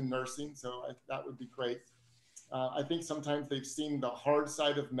interested in nursing, so that would be great. I think sometimes they've seen the hard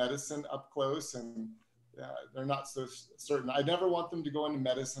side of medicine up close, and they're not so certain. I never want them to go into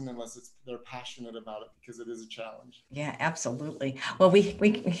medicine unless they're passionate about it, because it is a challenge. Yeah, absolutely. Well, we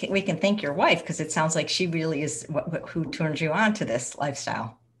can thank your wife, because it sounds like she really is who turned you on to this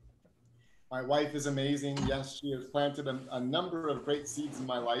lifestyle. My wife is amazing. Yes, she has planted a number of great seeds in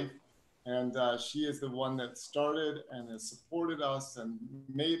my life. And she is the one that started and has supported us and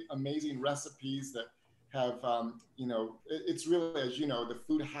made amazing recipes that have, it's really, as you know, the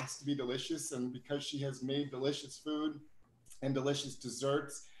food has to be delicious. And because she has made delicious food and delicious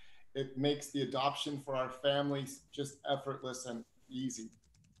desserts, it makes the adoption for our families just effortless and easy.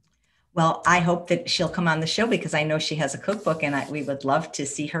 Well, I hope that she'll come on the show, because I know she has a cookbook, and we would love to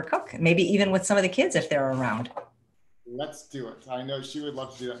see her cook, maybe even with some of the kids if they're around. Let's do it. I know she would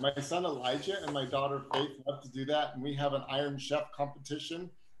love to do that. My son Elijah and my daughter Faith love to do that. And we have an Iron Chef competition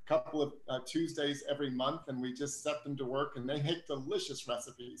a couple of Tuesdays every month. And we just set them to work, and they make delicious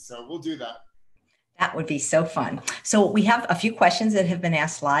recipes. So we'll do that. That would be so fun. So we have a few questions that have been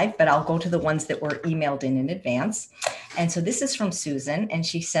asked live, but I'll go to the ones that were emailed in advance. And so this is from Susan, and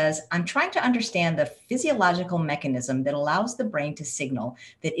she says, I'm trying to understand the physiological mechanism that allows the brain to signal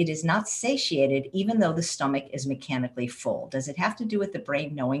that it is not satiated, even though the stomach is mechanically full. Does it have to do with the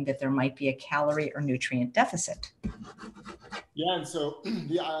brain knowing that there might be a calorie or nutrient deficit? Yeah, and so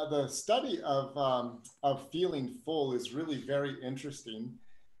the study of feeling full is really very interesting.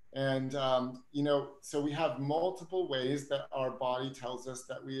 And, so we have multiple ways that our body tells us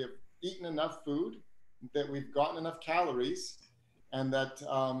that we have eaten enough food, that we've gotten enough calories, and that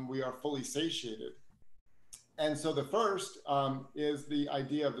we are fully satiated. And so the first is the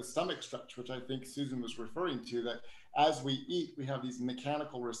idea of the stomach stretch, which I think Susan was referring to, that as we eat, we have these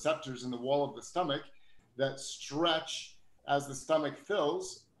mechanical receptors in the wall of the stomach that stretch as the stomach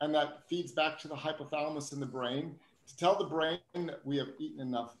fills, and that feeds back to the hypothalamus in the brain to tell the brain that we have eaten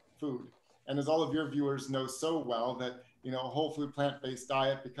enough food. And as all of your viewers know so well, that a whole food plant-based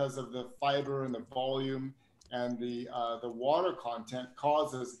diet, because of the fiber and the volume and the water content,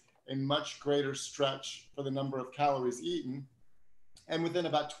 causes a much greater stretch for the number of calories eaten. And within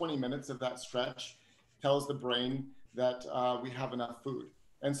about 20 minutes of that stretch, tells the brain that we have enough food.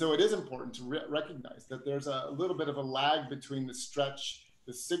 And so it is important to recognize that there's a little bit of a lag between the stretch,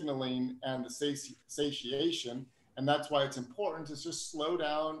 the signaling, and the satiation. And that's why it's important to just slow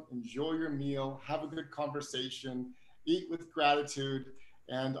down, enjoy your meal, have a good conversation, eat with gratitude,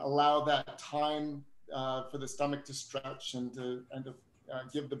 and allow that time for the stomach to stretch and to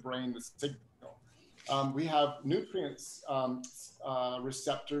give the brain the signal. We have nutrients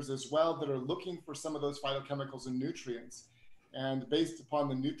receptors as well that are looking for some of those phytochemicals and nutrients. And based upon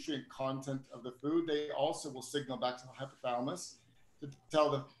the nutrient content of the food, they also will signal back to the hypothalamus to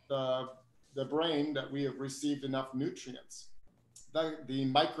tell the brain that we have received enough nutrients. The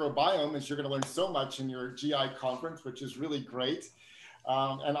microbiome, as you're going to learn so much in your GI conference, which is really great.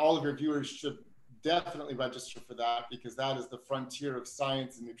 And all of your viewers should definitely register for that, because that is the frontier of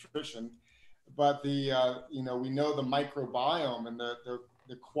science and nutrition. But we know the microbiome and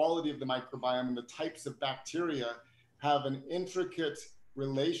the quality of the microbiome and the types of bacteria have an intricate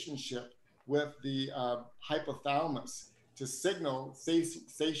relationship with the hypothalamus to signal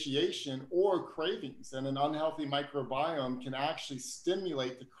satiation or cravings. And an unhealthy microbiome can actually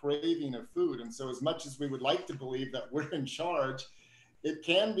stimulate the craving of food. And so as much as we would like to believe that we're in charge, it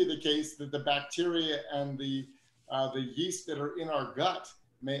can be the case that the bacteria and the yeast that are in our gut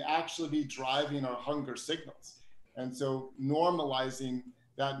may actually be driving our hunger signals. And so normalizing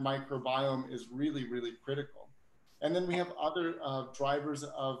that microbiome is really, really critical. And then we have other drivers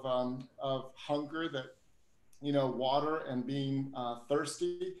of hunger that, water and being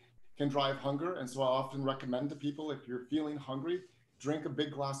thirsty can drive hunger. And so I often recommend to people, if you're feeling hungry, drink a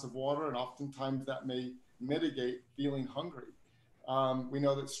big glass of water, and oftentimes that may mitigate feeling hungry. We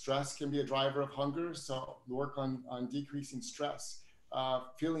know that stress can be a driver of hunger, so work on decreasing stress.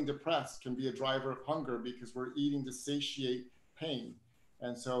 Feeling depressed can be a driver of hunger, because we're eating to satiate pain.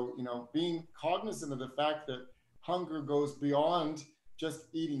 And so, being cognizant of the fact that hunger goes beyond just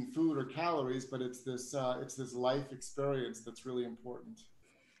eating food or calories, but it's this life experience that's really important.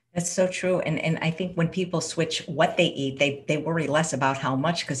 That's so true. And I think when people switch what they eat, they worry less about how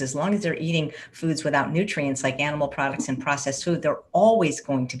much, because as long as they're eating foods without nutrients like animal products and processed food, they're always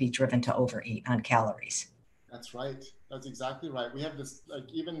going to be driven to overeat on calories. That's right. That's exactly right. We have this, like,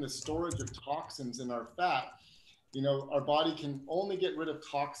 even the storage of toxins in our fat. Our body can only get rid of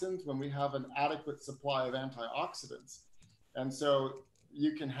toxins when we have an adequate supply of antioxidants. And so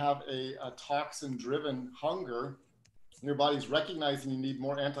you can have a toxin-driven hunger. Your body's recognizing you need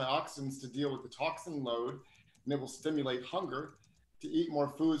more antioxidants to deal with the toxin load, and it will stimulate hunger. to eat more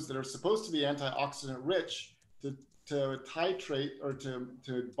foods that are supposed to be antioxidant rich to titrate or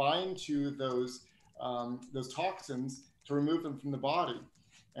to bind to those toxins to remove them from the body.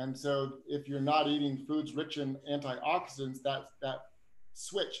 And so if you're not eating foods rich in antioxidants, that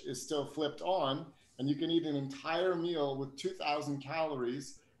switch is still flipped on, and you can eat an entire meal with 2,000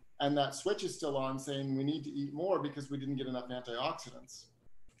 calories, and that switch is still on saying we need to eat more because we didn't get enough antioxidants.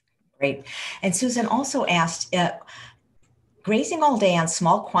 Great. And Susan also asked, grazing all day on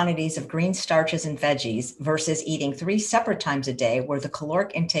small quantities of green starches and veggies versus eating 3 separate times a day where the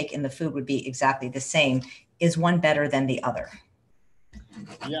caloric intake in the food would be exactly the same, is one better than the other?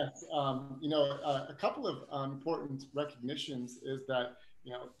 Yes, a couple of important recognitions is that,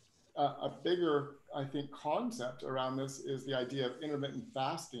 a bigger, I think, concept around this is the idea of intermittent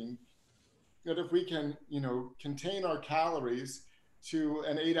fasting, that if we can, contain our calories to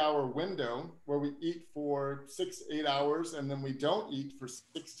an 8-hour window where we eat for 6-8 hours and then we don't eat for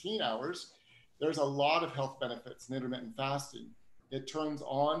 16 hours, there's a lot of health benefits in intermittent fasting. It turns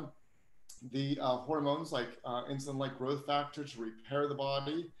on the hormones like insulin-like growth factor to repair the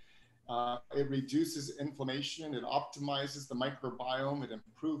body. It reduces inflammation. It optimizes the microbiome. It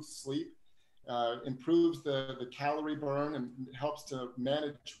improves sleep, improves the calorie burn, and helps to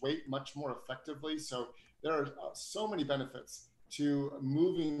manage weight much more effectively. So there are so many benefits to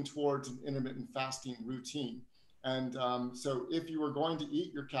moving towards an intermittent fasting routine. And so if you were going to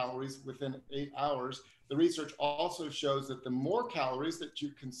eat your calories within 8 hours, the research also shows that the more calories that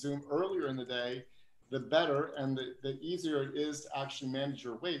you consume earlier in the day, the better, and the easier it is to actually manage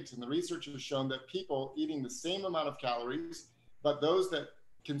your weight. And the research has shown that people eating the same amount of calories, but those that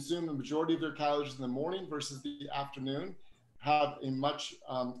consume the majority of their calories in the morning versus the afternoon, have a much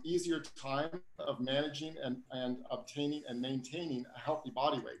easier time of managing and obtaining and maintaining a healthy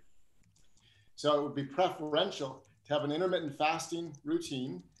body weight. So it would be preferential to have an intermittent fasting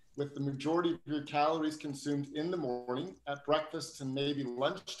routine with the majority of your calories consumed in the morning, at breakfast and maybe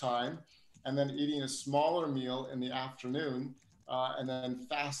lunchtime, and then eating a smaller meal in the afternoon, and then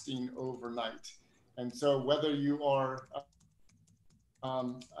fasting overnight. And so whether you are,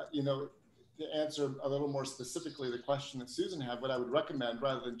 to answer a little more specifically the question that Susan had, what I would recommend,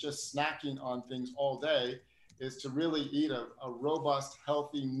 rather than just snacking on things all day, is to really eat a robust,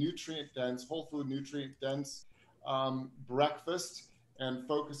 healthy, nutrient-dense, whole food nutrient-dense breakfast, and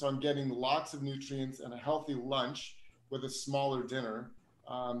focus on getting lots of nutrients and a healthy lunch with a smaller dinner.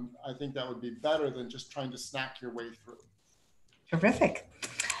 I think that would be better than just trying to snack your way through. Terrific.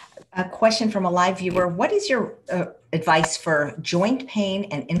 A question from a live viewer. What is your advice for joint pain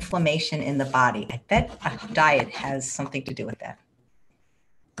and inflammation in the body? I bet a diet has something to do with that.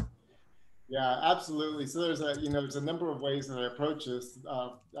 Yeah, absolutely. So there's a number of ways that I approach this,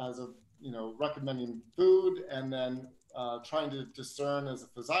 as a, recommending food, and then trying to discern as a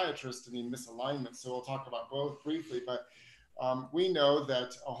physiatrist any misalignment. So we'll talk about both briefly, but we know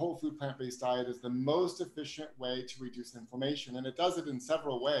that a whole food plant-based diet is the most efficient way to reduce inflammation, and it does it in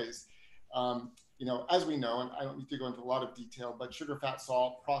several ways. As we know, and I don't need to go into a lot of detail, but sugar, fat,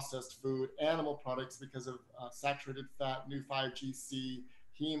 salt, processed food, animal products because of saturated fat, new 5GC,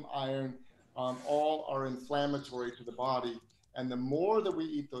 heme, iron, all are inflammatory to the body. And the more that we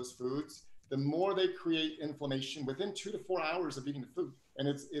eat those foods, the more they create inflammation within 2 to 4 hours of eating the food. And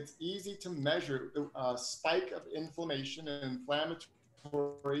it's easy to measure the spike of inflammation and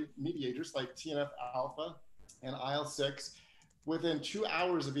inflammatory mediators like TNF-alpha and IL-6. Within 2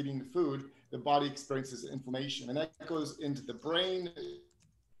 hours of eating the food, the body experiences inflammation, and that goes into the brain,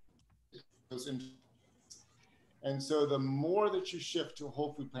 it goes into. And so the more that you shift to a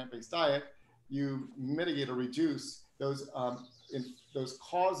whole food plant-based diet, you mitigate or reduce those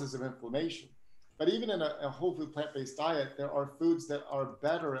causes of inflammation. But even in a whole food plant-based diet, there are foods that are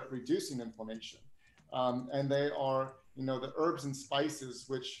better at reducing inflammation. And they are, the herbs and spices,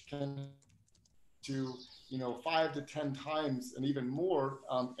 which can to 5 to 10 times and even more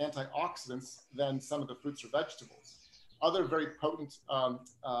antioxidants than some of the fruits or vegetables. Other very potent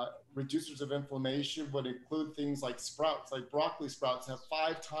reducers of inflammation would include things like sprouts, like broccoli sprouts have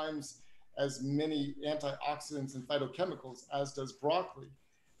 5 times as many antioxidants and phytochemicals as does broccoli.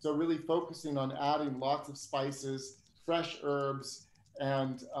 So really focusing on adding lots of spices, fresh herbs,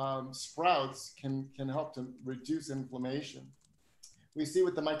 and sprouts can help to reduce inflammation. We see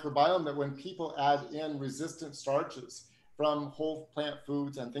with the microbiome that when people add in resistant starches from whole plant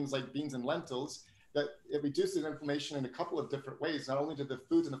foods and things like beans and lentils, that it reduces inflammation in a couple of different ways. Not only do the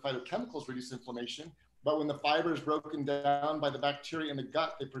foods and the phytochemicals reduce inflammation, but when the fiber is broken down by the bacteria in the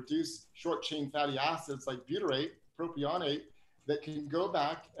gut, they produce short chain fatty acids like butyrate, propionate, that can go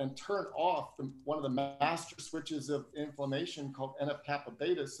back and turn off one of the master switches of inflammation called NF-kappa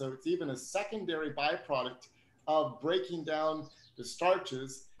beta. So it's even a secondary byproduct of breaking down the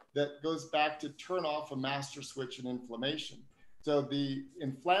starches that goes back to turn off a master switch in inflammation. So the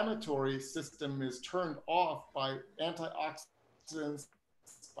inflammatory system is turned off by antioxidants,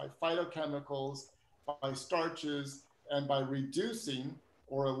 by phytochemicals, by starches, and by reducing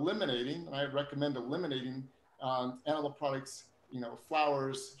or eliminating, and I recommend eliminating animal products,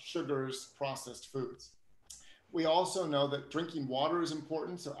 flours, sugars, processed foods. We also know that drinking water is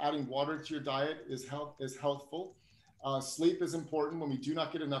important, so adding water to your diet is healthful. Sleep is important. When we do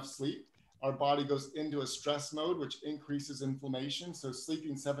not get enough sleep, our body goes into a stress mode, which increases inflammation. So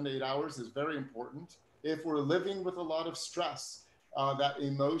sleeping 7 to 8 hours is very important. If we're living with a lot of stress, that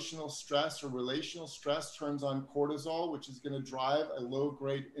emotional stress or relational stress turns on cortisol, which is going to drive a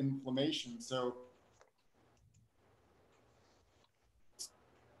low-grade inflammation. So,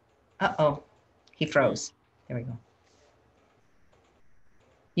 uh-oh, he froze. There we go.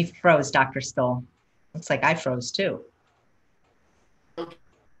 You froze, Dr. Stoll. Looks like I froze too. okay.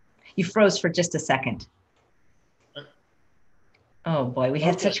 You froze for just a second. Oh boy, we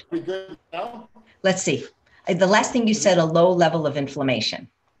had such. We good now? Let's see. The last thing you said, a low level of inflammation.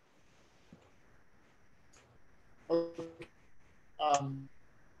 Oh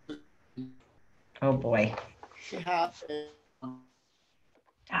boy.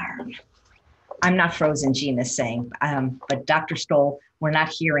 Darn. I'm not frozen, Jean is saying, but Dr. Stoll, we're not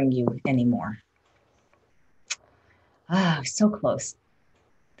hearing you anymore. Ah, so close.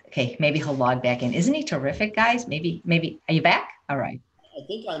 Okay, maybe he'll log back in. Isn't he terrific, guys? Maybe, are you back? All right. I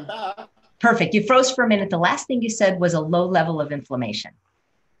think I'm back. Perfect. You froze for a minute. The last thing you said was a low level of inflammation.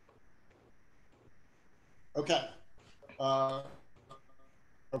 Okay. Are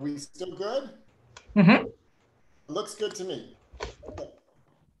we still good? Mm-hmm. Looks good to me. Okay.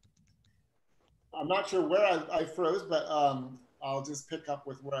 I'm not sure where I froze, but I'll just pick up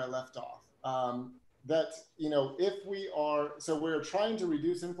with where I left off. If we're trying to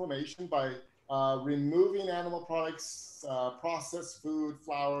reduce inflammation by removing animal products, processed food,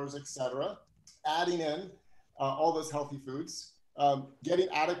 flours, etc., adding in all those healthy foods, getting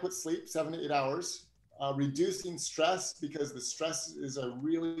adequate sleep, 7 to 8 hours, reducing stress, because the stress is a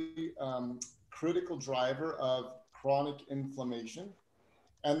really critical driver of chronic inflammation.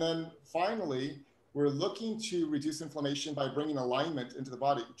 And then finally, we're looking to reduce inflammation by bringing alignment into the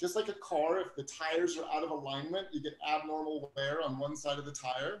body. Just like a car, if the tires are out of alignment, you get abnormal wear on one side of the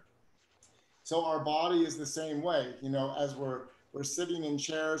tire. So our body is the same way, as we're sitting in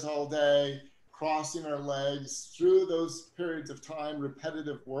chairs all day, crossing our legs through those periods of time,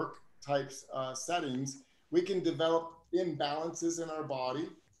 repetitive work types settings, we can develop imbalances in our body,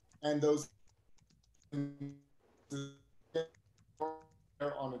 and those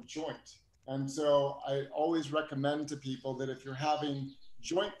on a joint. And so I always recommend to people that if you're having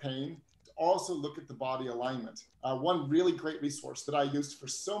joint pain, also look at the body alignment. One really great resource that I used for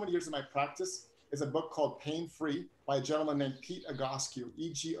so many years in my practice is a book called Pain Free by a gentleman named Pete Egoscue,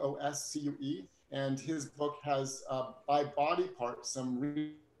 Egoscue. And his book has, by body part, some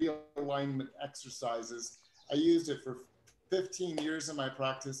realignment exercises. I used it for 15 years in my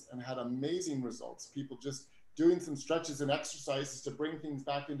practice and had amazing results. People just doing some stretches and exercises to bring things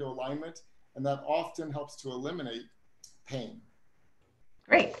back into alignment, and that often helps to eliminate pain.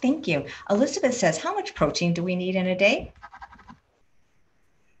 Great, thank you. Elizabeth says, how much protein do we need in a day?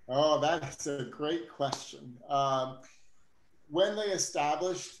 Oh, that's a great question. When they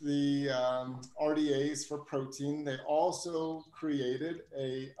established the RDAs for protein, they also created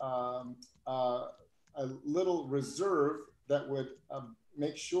a little reserve that would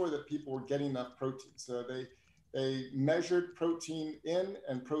make sure that people were getting enough protein. So they measured protein in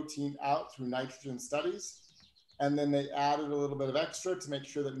and protein out through nitrogen studies, and then they added a little bit of extra to make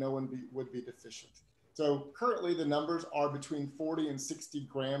sure that no one would be deficient. So currently the numbers are between 40 and 60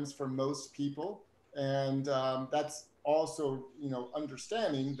 grams for most people, and that's also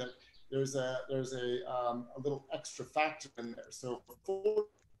understanding that there's a little extra factor in there. So 40 to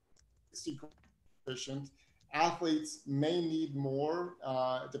 60 grams sufficient. Athletes may need more,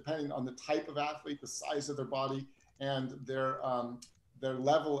 depending on the type of athlete, the size of their body, and their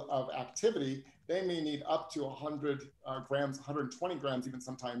level of activity. They may need up to 100 grams, 120 grams even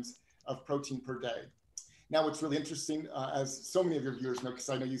sometimes of protein per day. Now, what's really interesting, as so many of your viewers know, because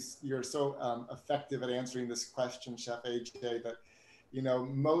I know you're so effective at answering this question, Chef AJ, that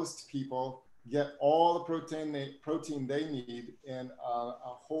most people get all the protein they need in a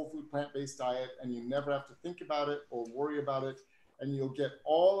whole food plant-based diet, and you never have to think about it or worry about it, and you'll get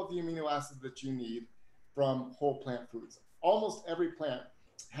all of the amino acids that you need from whole plant foods. almost every plant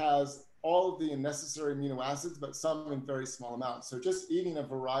has all of the necessary amino acids, but some in very small amounts. So just eating a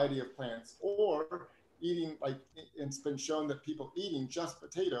variety of plants, or eating, like it's been shown that people eating just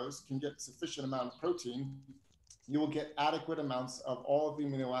potatoes can get sufficient amount of protein. You will get adequate amounts of all of the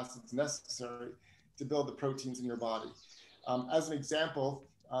amino acids necessary to build the proteins in your body. As an example,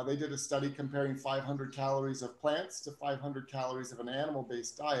 they did a study comparing 500 calories of plants to 500 calories of an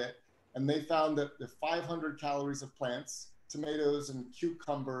animal-based diet, and they found that the 500 calories of plants, tomatoes and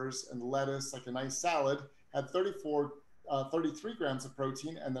cucumbers and lettuce, like a nice salad, had 33 grams of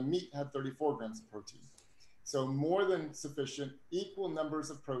protein, and the meat had 34 grams of protein. So more than sufficient, equal numbers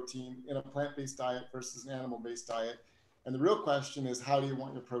of protein in a plant-based diet versus an animal-based diet. And the real question is, how do you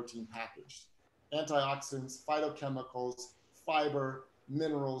want your protein packaged? Antioxidants, phytochemicals, fiber,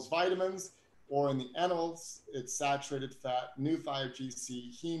 minerals, vitamins, or in the animals, it's saturated fat, new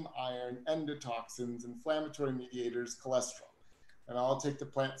 5GC, heme iron, endotoxins, inflammatory mediators, cholesterol. And I'll take the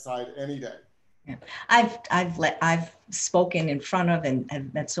plant side any day. Yeah. I've spoken in front of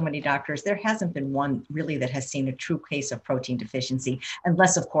and met so many doctors. There hasn't been one really that has seen a true case of protein deficiency,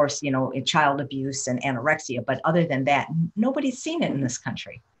 unless, of course, in child abuse and anorexia. But other than that, nobody's seen it in this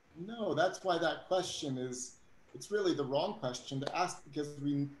country. No, that's why that question it's really the wrong question to ask, because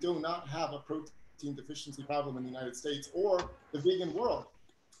we do not have a protein deficiency problem in the United States or the vegan world.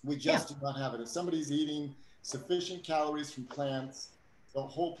 We just do not have it. If somebody's eating sufficient calories from plants, the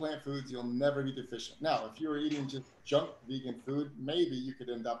whole plant foods, you'll never be deficient. Now, if you were eating just junk vegan food, maybe you could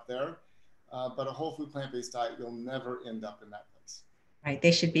end up there. But a whole food plant-based diet, you'll never end up in that place. Right.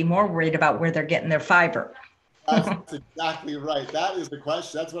 They should be more worried about where they're getting their fiber. That's exactly right. That is the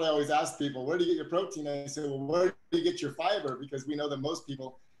question. That's what I always ask people. Where do you get your protein? And I say, well, where do you get your fiber? Because we know that most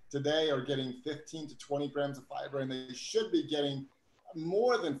people today are getting 15 to 20 grams of fiber, and they should be getting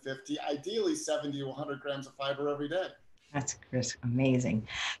more than 50, ideally 70 to 100 grams of fiber every day. That's amazing.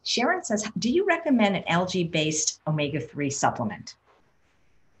 Sharon says, do you recommend an algae-based omega-3 supplement?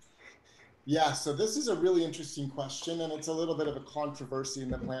 Yeah, so this is a really interesting question, and it's a little bit of a controversy in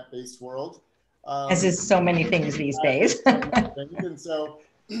the plant-based world. As is so many things these days. And so,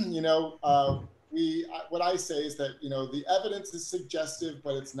 what I say is that, the evidence is suggestive,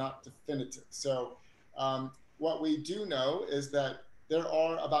 but it's not definitive. So what we do know is that there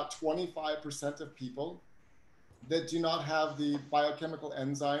are about 25% of people that do not have the biochemical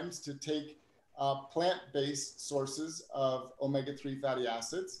enzymes to take plant-based sources of omega-3 fatty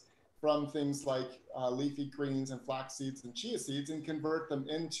acids from things like leafy greens and flax seeds and chia seeds, and convert them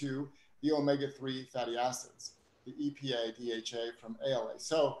into the omega-3 fatty acids, the EPA, DHA from ALA.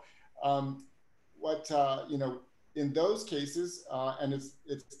 So in those cases, and it's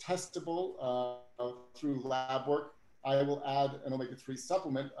testable through lab work, I will add an omega-3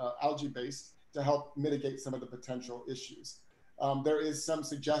 supplement, algae-based, to help mitigate some of the potential issues. There is some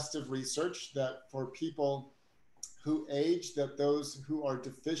suggestive research that for people who age, that those who are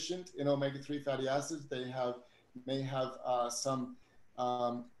deficient in omega-3 fatty acids, may have some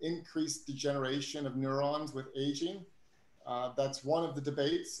increased degeneration of neurons with aging. That's one of the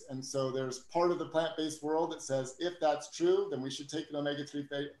debates. And so there's part of the plant-based world that says, if that's true, then we should take an omega-3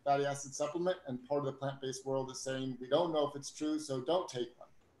 fatty acid supplement. And part of the plant-based world is saying, we don't know if it's true, so don't take one.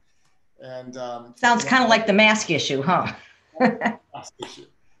 And sounds kind of like the mask issue, huh? Mask issue.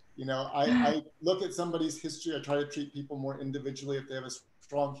 I look at somebody's history. I try to treat people more individually. If they have a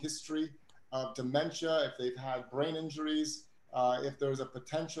strong history of dementia, if they've had brain injuries, if there's a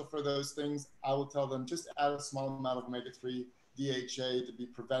potential for those things, I will tell them just add a small amount of omega-3 DHA to be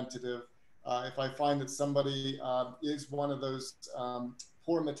preventative. If I find that somebody is one of those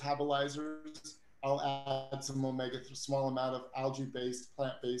poor metabolizers, I'll add some small amount of algae-based,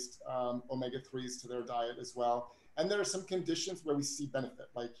 plant-based omega-3s to their diet as well. And there are some conditions where we see benefit.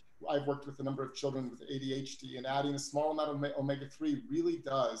 Like I've worked with a number of children with ADHD, and adding a small amount of omega-3 really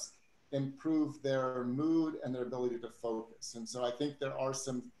does improve their mood and their ability to focus. And so I think there are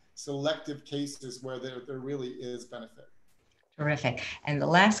some selective cases where there really is benefit. Terrific. And the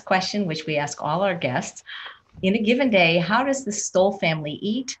last question, which we ask all our guests, in a given day, how does the Stoll family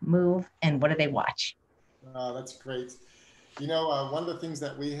eat, move, and what do they watch? That's great. One of the things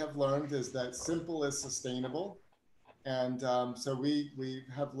that we have learned is that simple is sustainable. And so we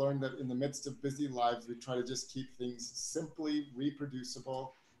have learned that in the midst of busy lives, we try to just keep things simply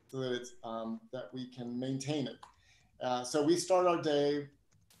reproducible so that it's, that we can maintain it. So we start our day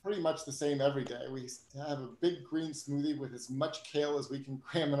pretty much the same every day. We have a big green smoothie with as much kale as we can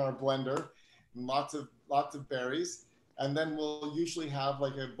cram in our blender, and lots of berries. And then we'll usually have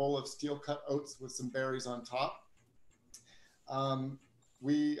like a bowl of steel cut oats with some berries on top.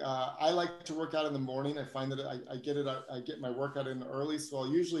 I like to work out in the morning. I find that I get my workout in early. So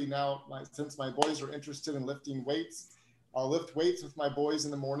I'll usually now, since my boys are interested in lifting weights, I'll lift weights with my boys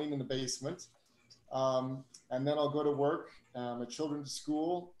in the morning in the basement. And then I'll go to work, my children to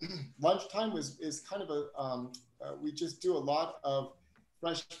school. Lunchtime is kind of we just do a lot of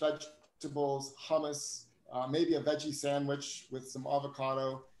fresh vegetables, hummus, maybe a veggie sandwich with some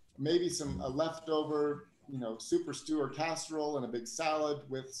avocado, maybe a leftover, super stew or casserole, and a big salad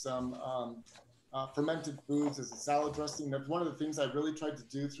with some fermented foods as a salad dressing. That's one of the things I've really tried to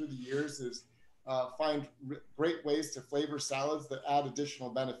do through the years is find great ways to flavor salads that add additional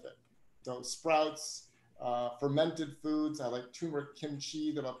benefit. So sprouts, fermented foods. I like turmeric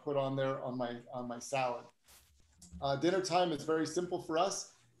kimchi that I'll put on there on my salad. Dinner time is very simple for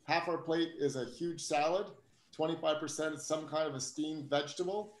us. Half our plate is a huge salad. 25% is some kind of a steamed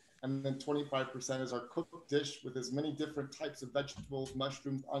vegetable. And then 25% is our cooked dish with as many different types of vegetables,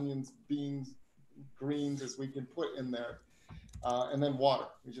 mushrooms, onions, beans, greens as we can put in there. And then water.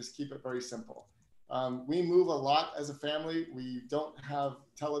 We just keep it very simple. We move a lot as a family. We don't have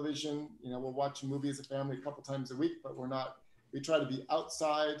television. We'll watch a movie as a family a couple times a week, but we try to be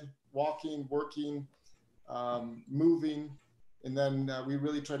outside, walking, working, moving. And then we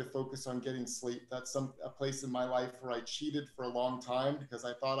really try to focus on getting sleep. That's a place in my life where I cheated for a long time because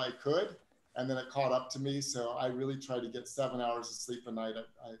I thought I could, and then it caught up to me. So I really try to get 7 hours of sleep a night.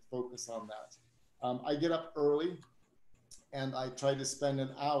 I focus on that. I get up early, and I try to spend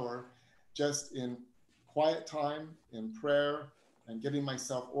an hour just in quiet time, in prayer, and getting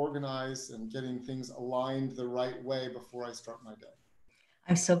myself organized and getting things aligned the right way before I start my day.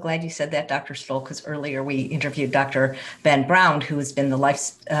 I'm so glad you said that, Dr. Stoll, because earlier we interviewed Dr. Ben Brown, who has been the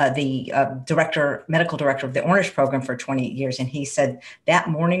medical director of the Orange program for 28 years. And he said that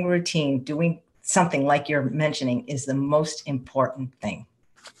morning routine, doing something like you're mentioning, is the most important thing.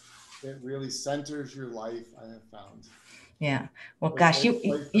 It really centers your life, I have found. Yeah. Well, gosh, you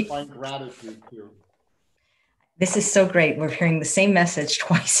find gratitude too. This is so great. We're hearing the same message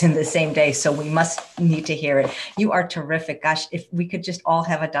twice in the same day, so we must need to hear it. You are terrific. Gosh, if we could just all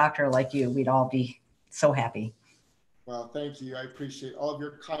have a doctor like you, we'd all be so happy. Well, thank you. I appreciate all of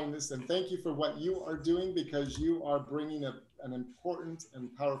your kindness, and thank you for what you are doing, because you are bringing an important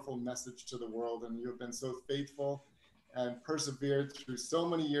and powerful message to the world, and you have been so faithful and persevered through so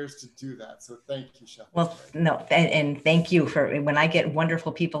many years to do that. So thank you, Chef. Well, no, and thank you for, when I get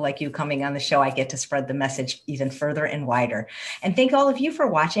wonderful people like you coming on the show, I get to spread the message even further and wider. And thank all of you for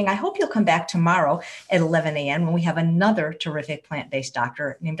watching. I hope you'll come back tomorrow at 11 a.m. when we have another terrific plant-based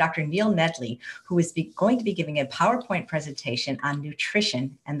doctor named Dr. Neil Nedley, who is going to be giving a PowerPoint presentation on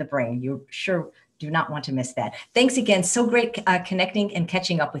nutrition and the brain. You sure do not want to miss that. Thanks again. So great connecting and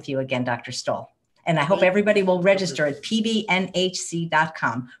catching up with you again, Dr. Stoll. And I hope everybody will register at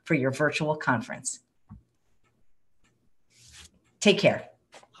pbnhc.com for your virtual conference. Take care.